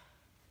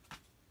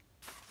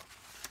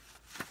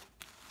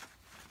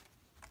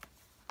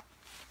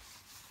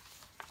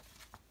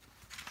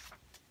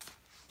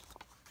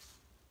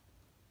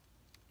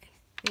I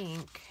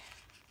think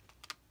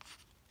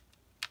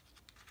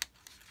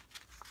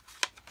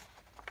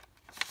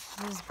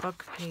this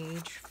book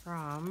page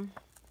from,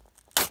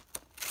 oh,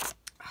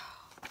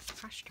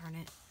 gosh darn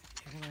it,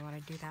 I didn't really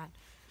want to do that.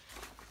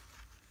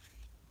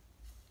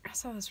 I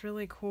saw this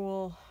really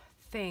cool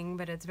thing,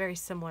 but it's very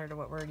similar to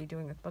what we're already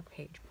doing with book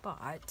page,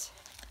 but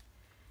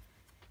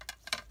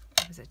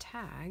it was a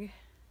tag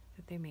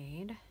that they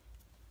made.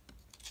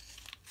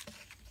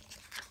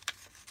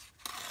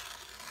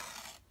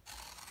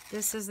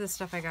 This is the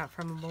stuff I got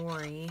from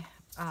Lori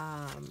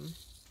at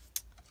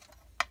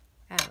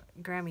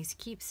Grammy's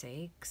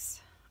Keepsakes.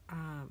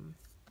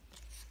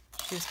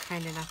 She was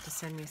kind enough to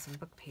send me some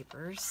book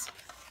papers.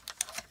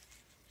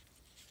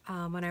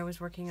 When I was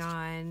working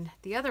on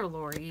the other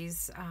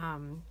Lori's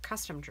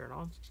custom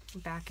journal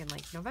back in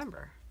like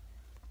November.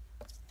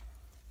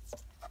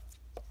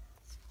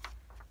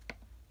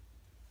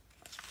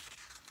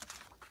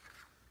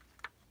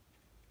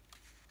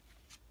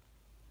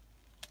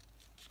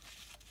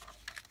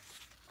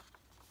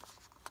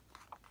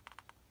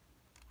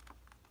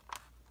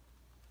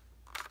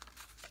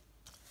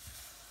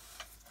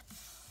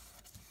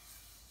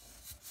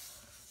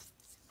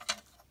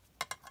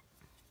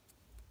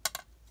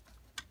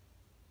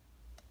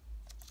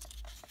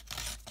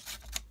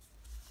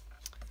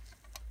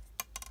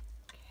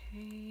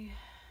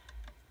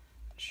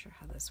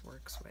 this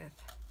works with.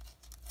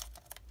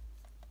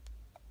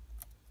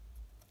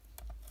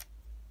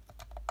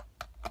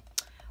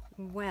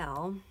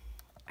 Well,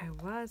 I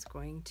was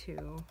going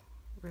to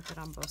rip it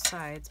on both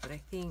sides, but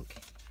I think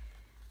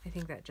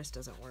that just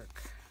doesn't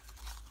work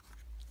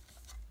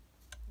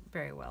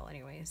very well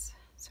anyways.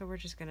 So we're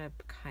just gonna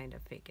kind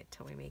of fake it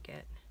till we make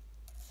it.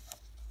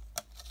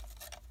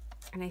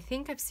 And I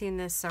think I've seen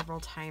this several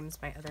times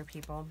by other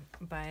people,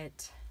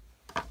 but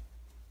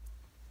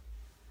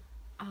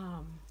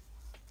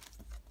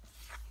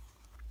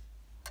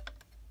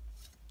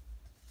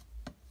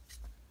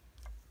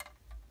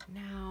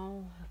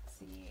now let's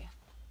see.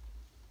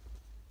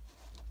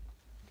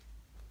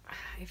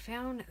 I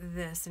found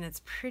this and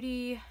it's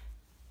pretty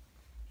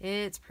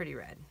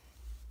red.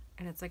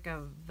 And it's like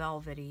a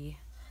velvety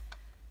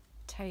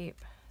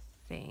type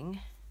thing.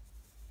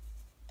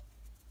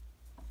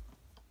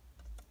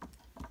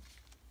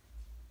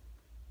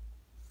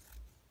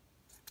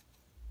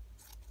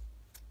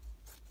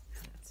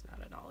 That's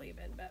not at all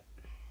even, but.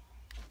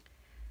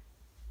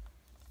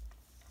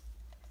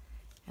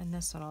 And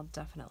this one I'll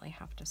definitely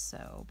have to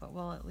sew, but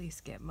we'll at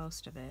least get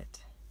most of it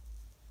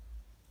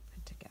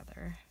put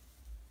together.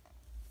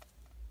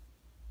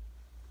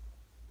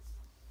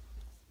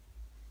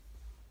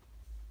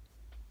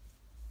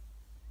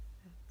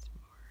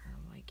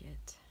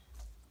 It.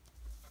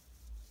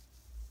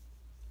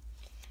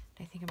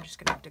 I think I'm just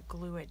gonna have to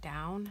glue it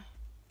down,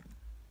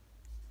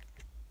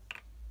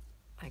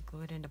 like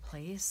glue it into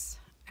place,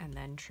 and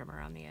then trim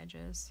around the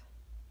edges.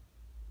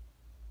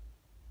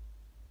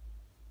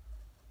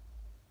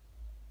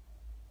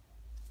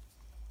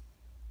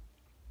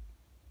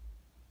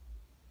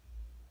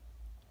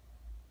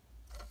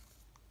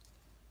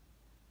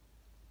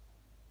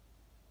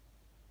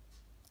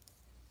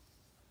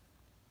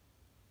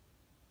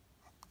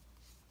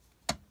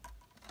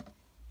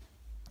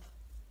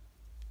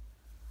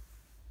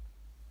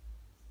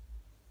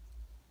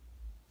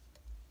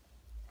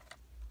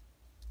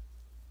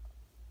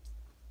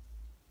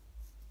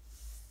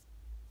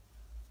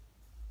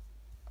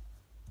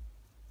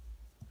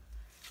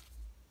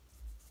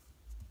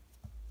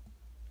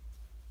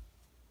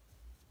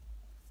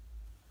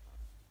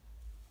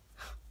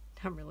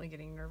 I'm really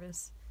getting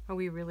nervous. Are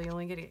we really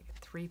only going to get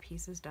 3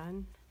 pieces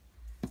done?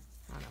 I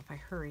don't know. If I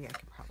hurry, I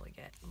could probably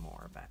get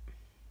more, but.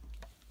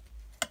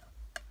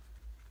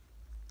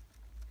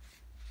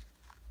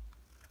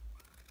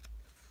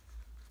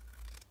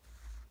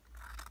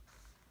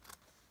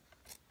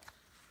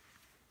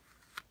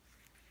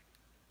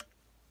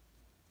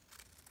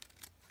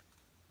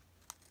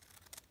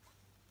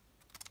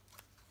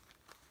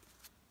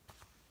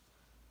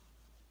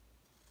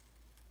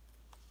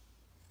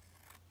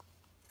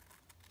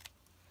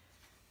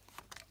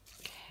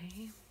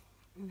 Okay,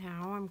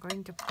 now I'm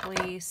going to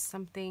place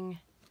something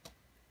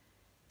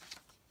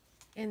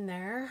in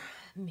there,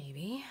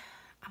 maybe.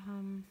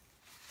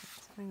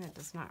 Something that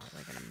does not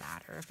really going to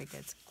matter if it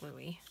gets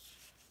gluey.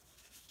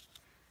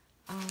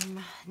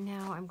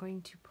 Now I'm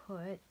going to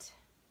put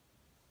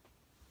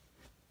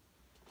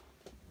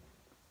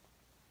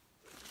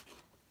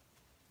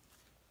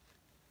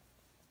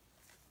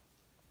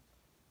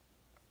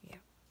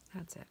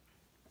that's it.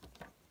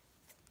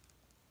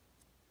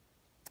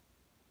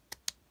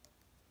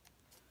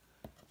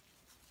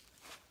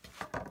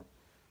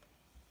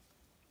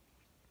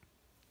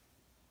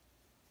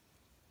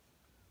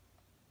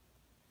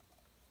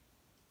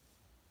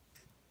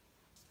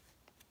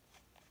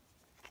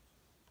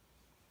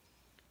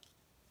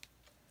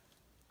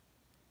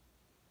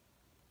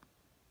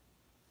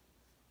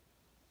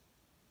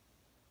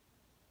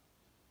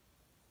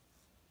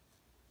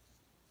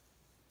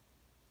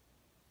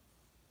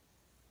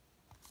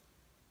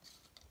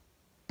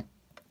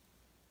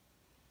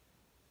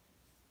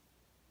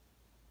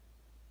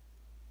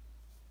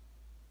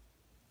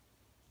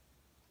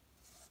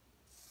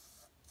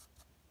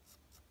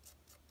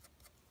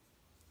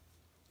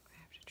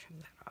 Trim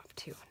that off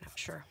too, not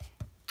sure.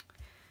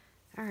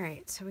 All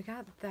right, so we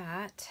got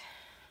that.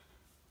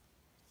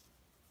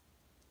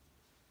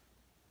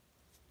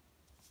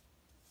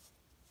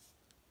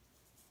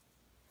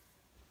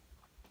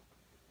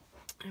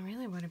 I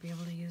really want to be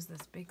able to use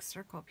this big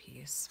circle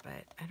piece,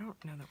 but I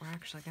don't know that we're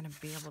actually going to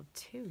be able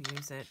to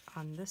use it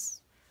on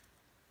this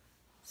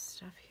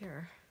stuff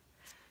here.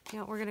 You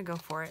know, we're going to go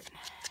for it.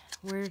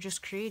 We're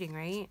just creating,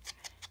 right?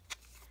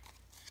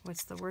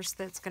 What's the worst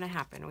that's going to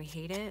happen? We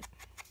hate it?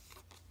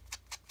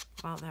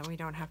 Well, then we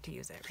don't have to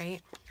use it,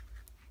 right?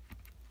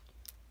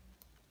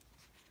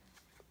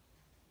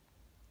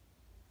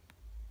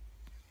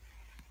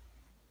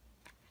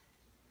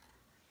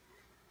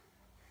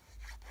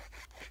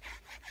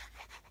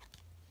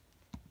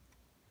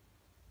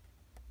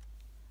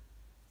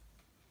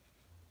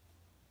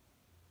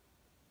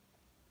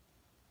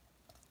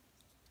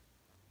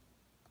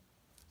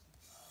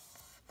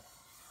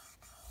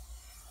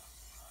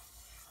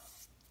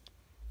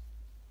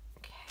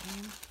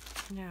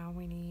 Now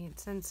we need,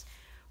 since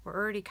we're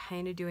already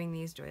kind of doing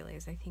these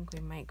doilies, I think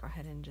we might go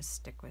ahead and just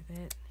stick with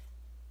it.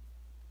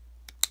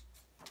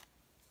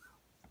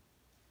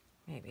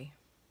 Maybe.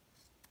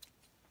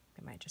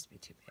 It might just be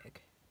too big.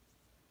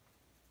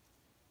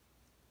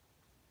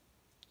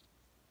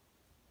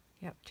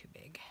 Yep, too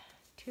big.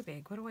 Too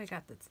big. What do I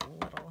got that's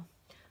little?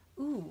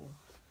 Ooh.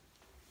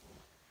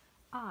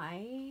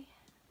 I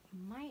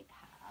might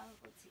have,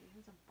 let's see,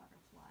 here's a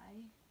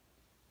butterfly.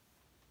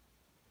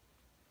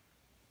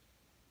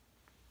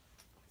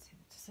 Let's see,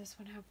 does this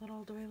one have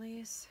little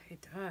doilies?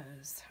 It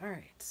does. All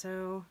right,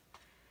 so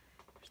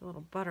there's a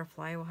little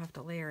butterfly. We'll have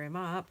to layer him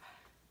up.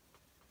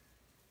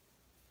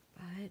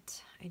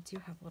 But I do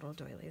have little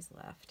doilies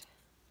left.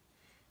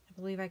 I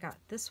believe I got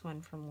this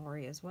one from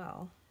Lori as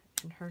well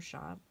in her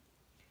shop.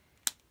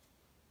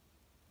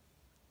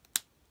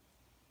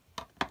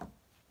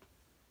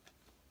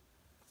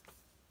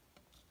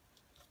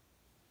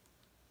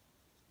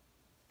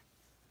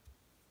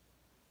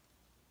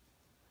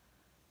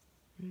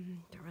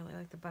 Don't really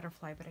like the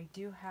butterfly, but I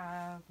do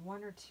have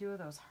one or two of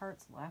those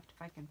hearts left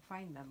if I can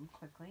find them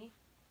quickly.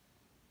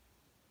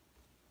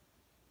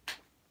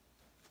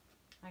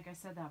 Like I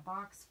said, that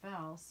box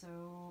fell,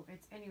 so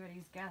it's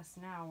anybody's guess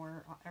now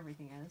where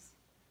everything is.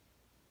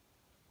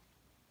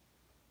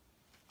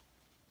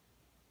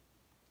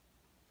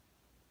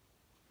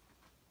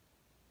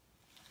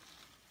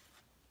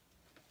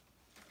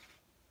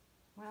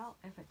 Well,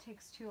 if it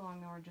takes too long,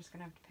 then we're just going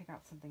to have to pick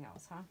out something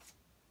else, huh?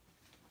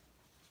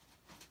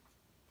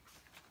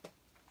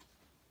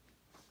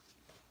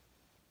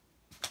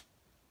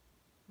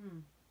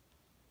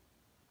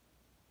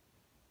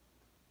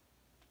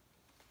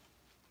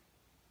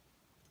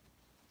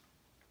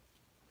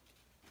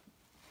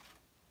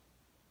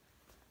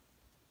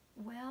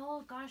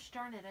 Well, gosh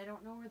darn it, I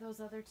don't know where those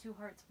other two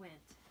hearts went.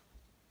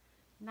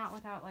 Not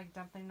without like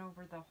dumping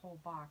over the whole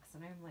box,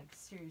 and I'm like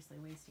seriously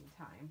wasting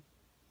time.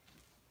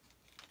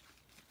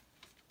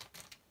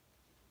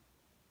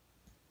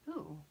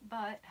 Ooh,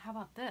 but how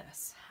about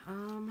this?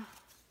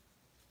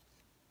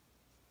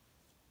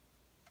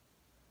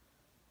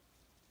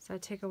 So I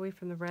take away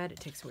from the red, it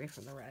takes away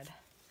from the red.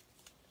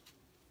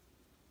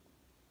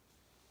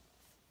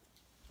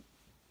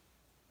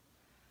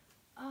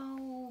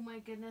 Oh my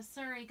goodness,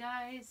 sorry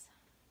guys.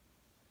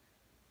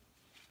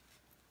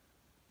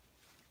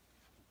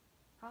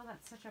 Oh,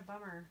 that's such a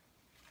bummer.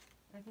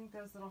 I think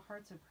those little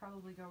hearts would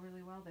probably go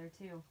really well there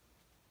too.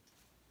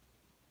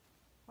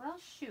 Well,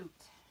 shoot.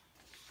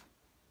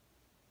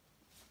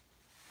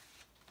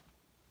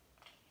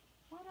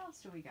 What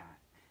else do we got?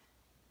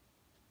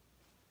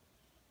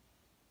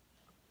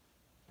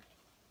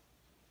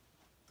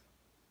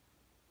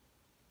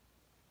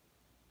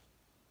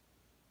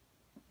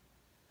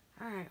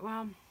 All right,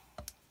 well,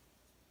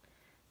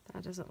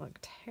 that doesn't look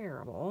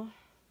terrible.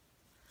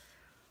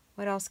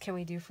 What else can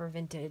we do for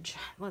vintage?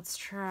 Let's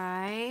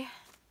try.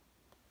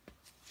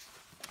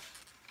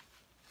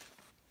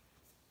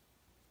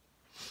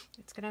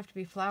 It's gonna have to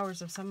be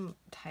flowers of some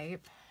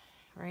type,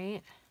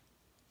 right?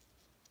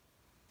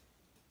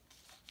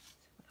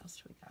 What else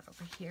do we got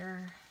over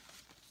here?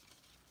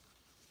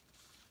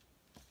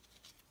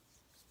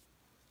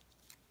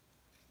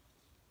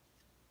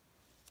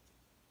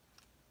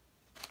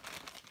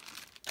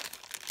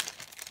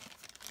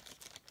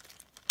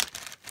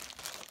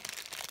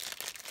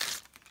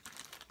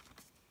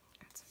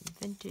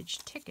 Vintage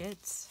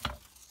tickets.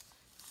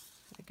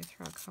 I could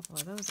throw a couple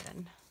of those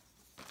in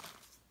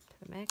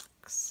to the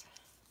mix.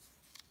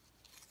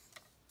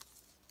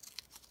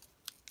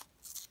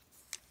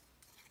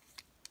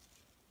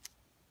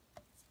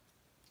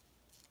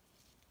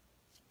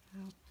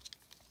 Oh.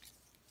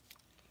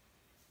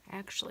 I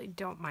actually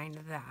don't mind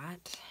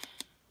that.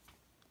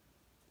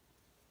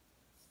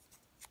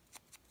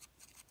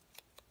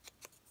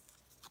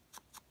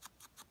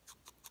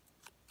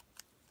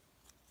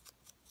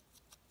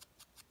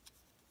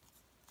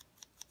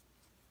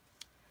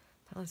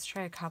 Let's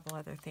try a couple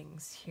other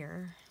things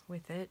here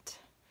with it.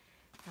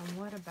 And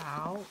what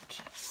about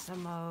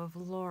some of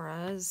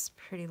Laura's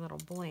Pretty Little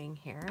Bling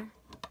here?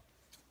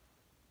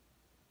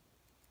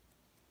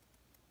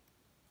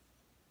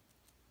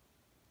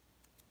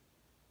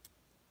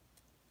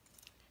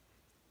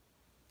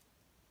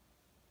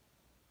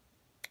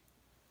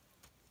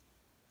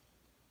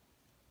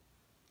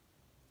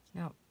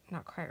 Nope,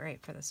 not quite right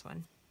for this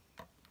one.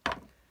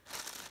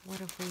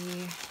 What if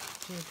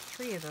we did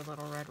 3 of the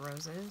little red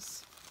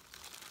roses?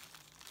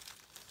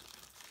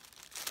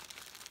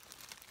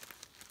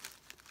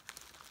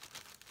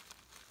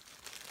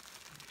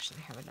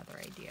 I have another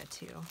idea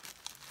too.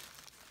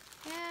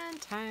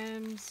 And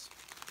times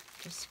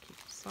just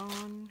keeps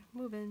on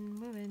moving,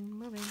 moving,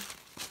 moving.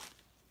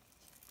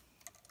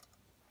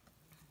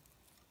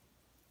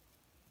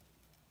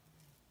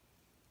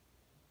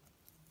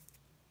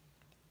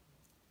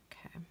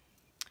 Okay.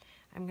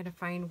 I'm going to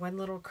find one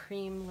little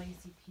cream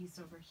lacy piece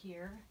over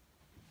here.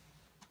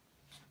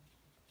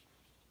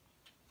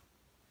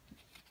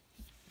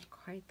 Not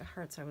quite the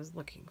hearts I was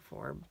looking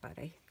for, but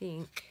I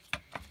think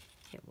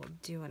it will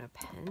do in a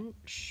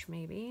pinch,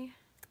 maybe.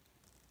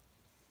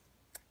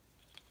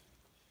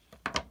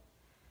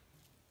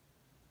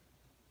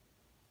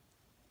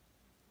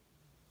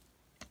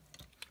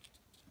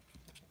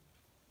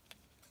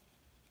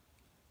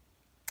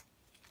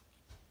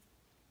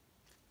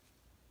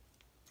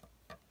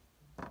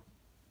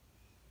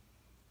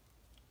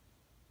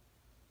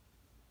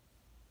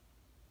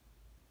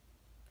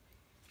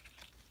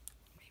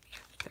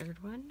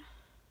 third one.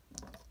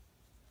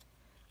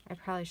 I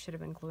probably should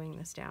have been gluing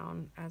this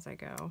down as I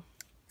go.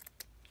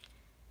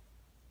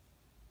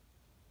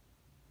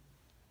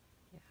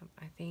 Yeah,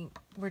 I think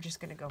we're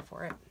just gonna go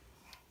for it.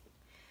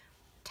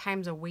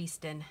 Time's a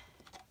wasting.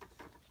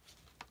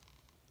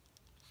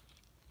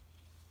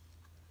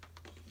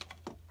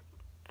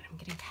 I'm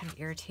getting kind of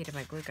irritated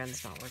my glue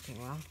gun's not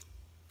working well.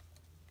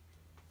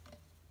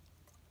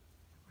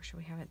 Or should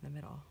we have it in the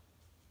middle?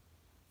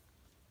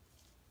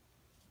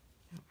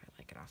 No, I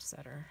like it off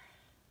center.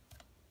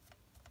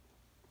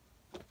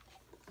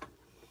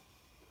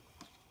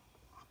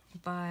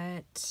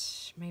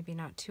 But maybe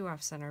not too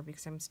off center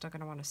because I'm still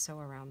going to want to sew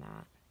around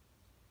that.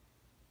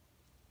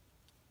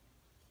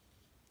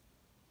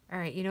 All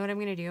right, you know what I'm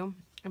going to do?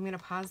 I'm going to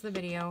pause the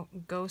video,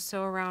 go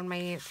sew around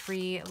my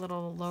 3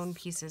 little lone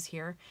pieces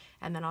here,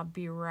 and then I'll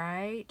be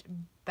right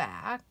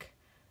back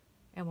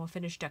and we'll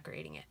finish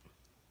decorating it.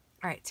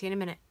 All right, see you in a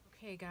minute.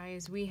 Okay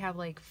guys, we have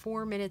like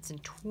 4 minutes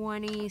and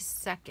 20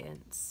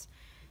 seconds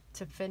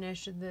to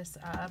finish this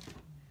up.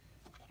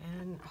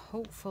 And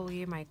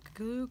hopefully my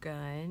glue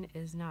gun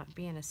is not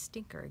being a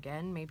stinker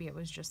again. Maybe it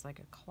was just like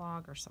a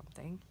clog or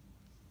something.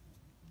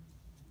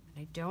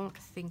 I don't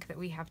think that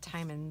we have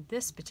time in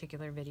this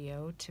particular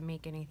video to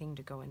make anything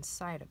to go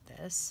inside of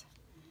this.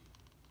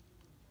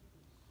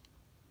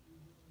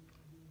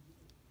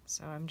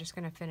 So I'm just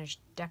going to finish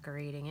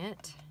decorating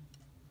it.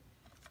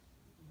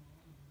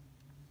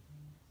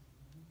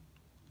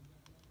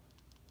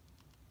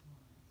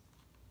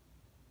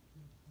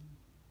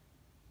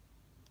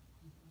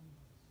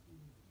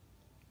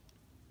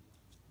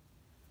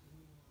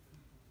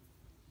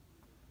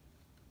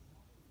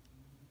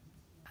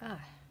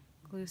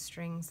 Glue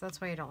strings. That's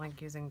why I don't like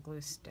using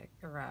glue stick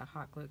or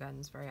hot glue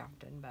guns very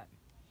often, but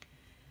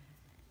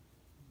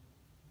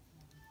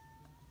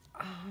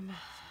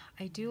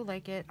I do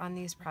like it on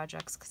these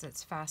projects because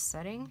it's fast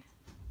setting.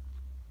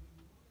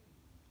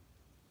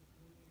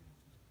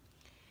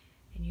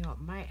 And you know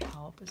what might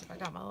help is if I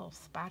got my little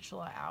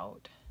spatula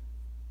out.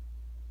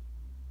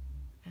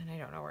 And I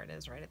don't know where it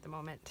is right at the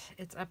moment.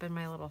 It's up in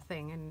my little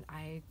thing and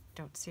I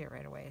don't see it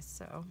right away,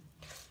 so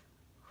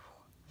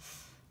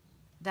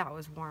that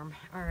was warm.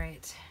 All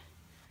right,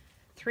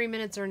 3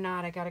 minutes or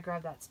not, I gotta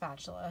grab that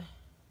spatula.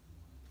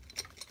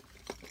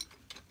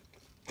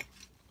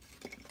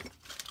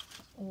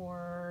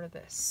 Or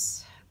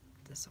this.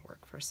 This will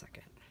work for a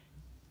second.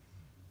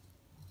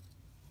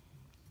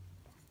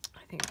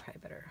 I think I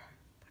probably better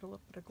put a little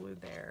bit of glue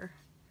there.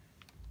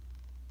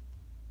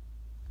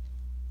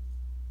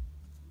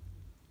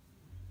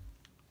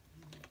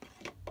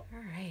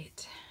 All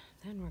right,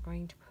 then we're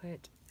going to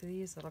put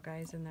these little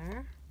guys in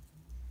there.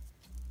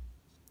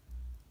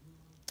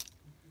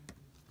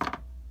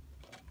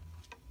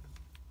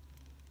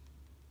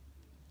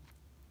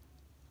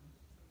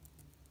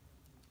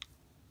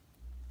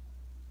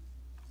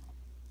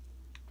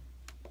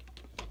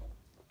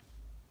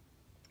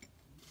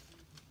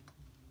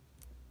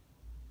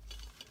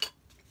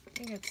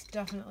 I think it's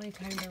definitely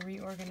time to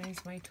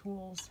reorganize my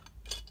tools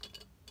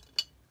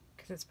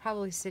because it's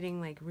probably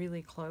sitting like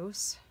really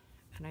close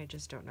and I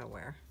just don't know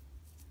where.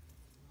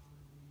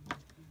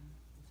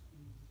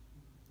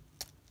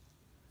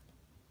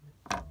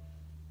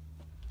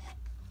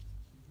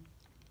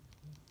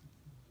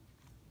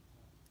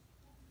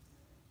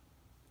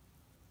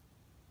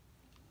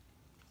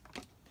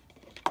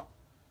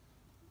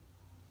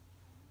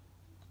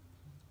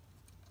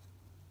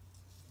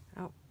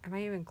 Oh, am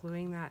I even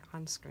gluing that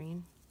on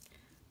screen?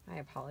 My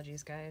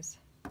apologies, guys.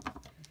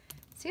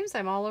 Seems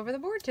I'm all over the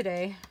board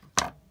today.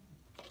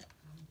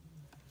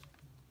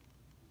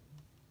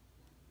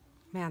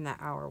 Man, that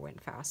hour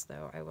went fast,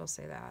 though. I will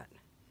say that.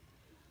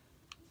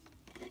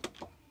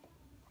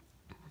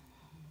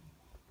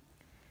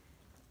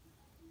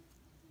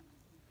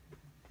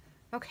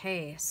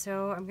 Okay,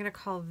 so I'm going to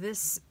call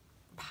this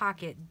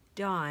pocket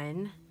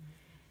done.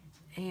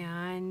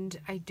 And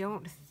I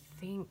don't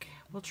think...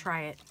 We'll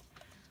try it.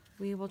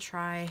 We will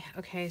try.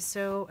 Okay,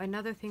 so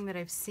another thing that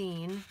I've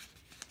seen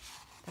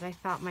that I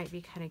thought might be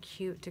kind of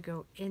cute to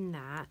go in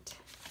that.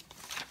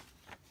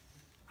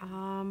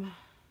 And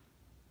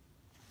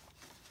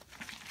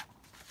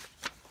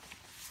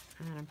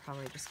then I'm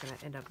probably just going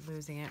to end up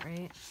losing it,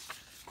 right?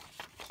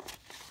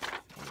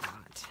 Maybe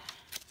not.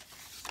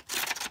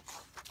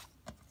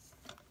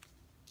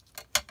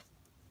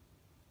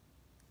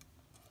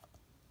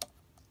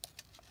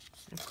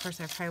 And of course,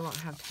 I probably won't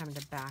have time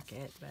to back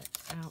it, but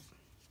oh.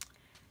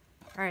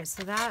 All right,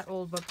 so that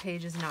old book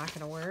page is not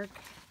going to work.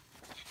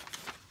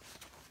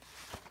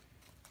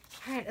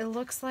 All right, it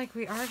looks like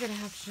we are going to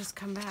have to just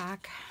come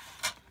back.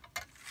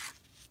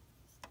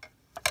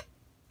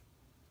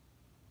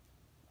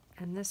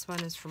 And this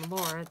one is from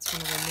Laura. It's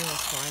one of the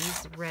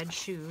newest ones. Red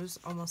shoes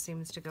almost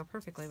seems to go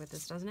perfectly with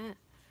this, doesn't it?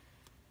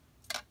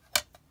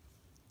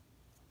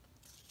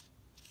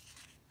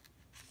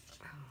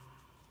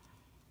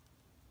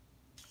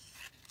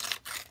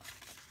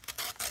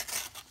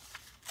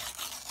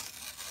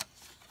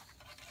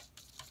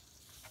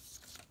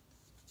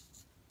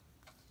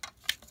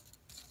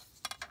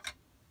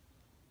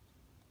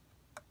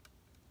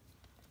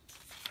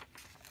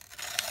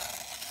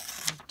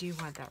 do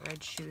want that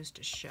red shoes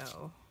to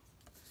show.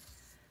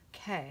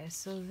 Okay,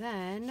 so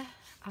then,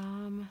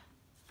 oh,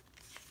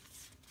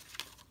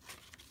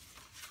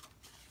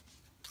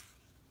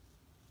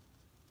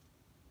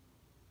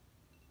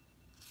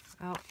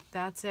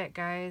 that's it,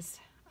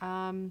 guys.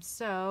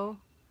 So,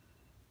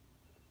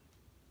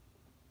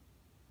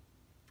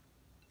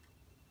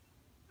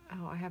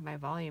 oh, I have my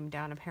volume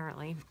down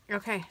apparently.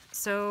 Okay,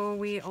 so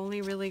we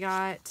only really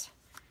got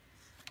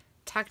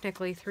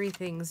technically 3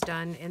 things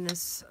done in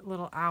this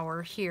little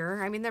hour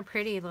here. I mean, they're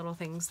pretty little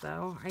things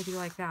though. I do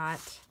like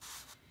that.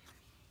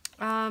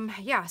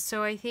 Yeah,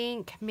 so I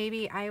think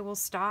maybe I will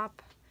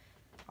stop.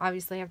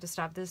 Obviously, I have to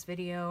stop this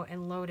video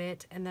and load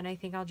it, and then I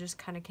think I'll just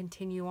kind of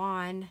continue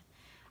on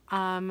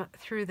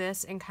through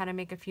this and kind of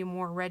make a few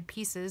more red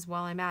pieces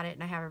while I'm at it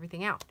and I have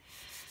everything out.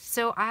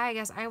 So I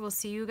guess I will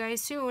see you guys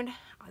soon.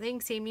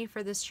 Thanks, Amy,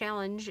 for this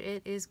challenge.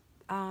 It is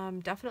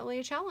definitely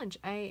a challenge.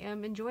 I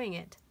am enjoying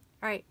it.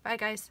 All right, bye,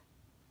 guys.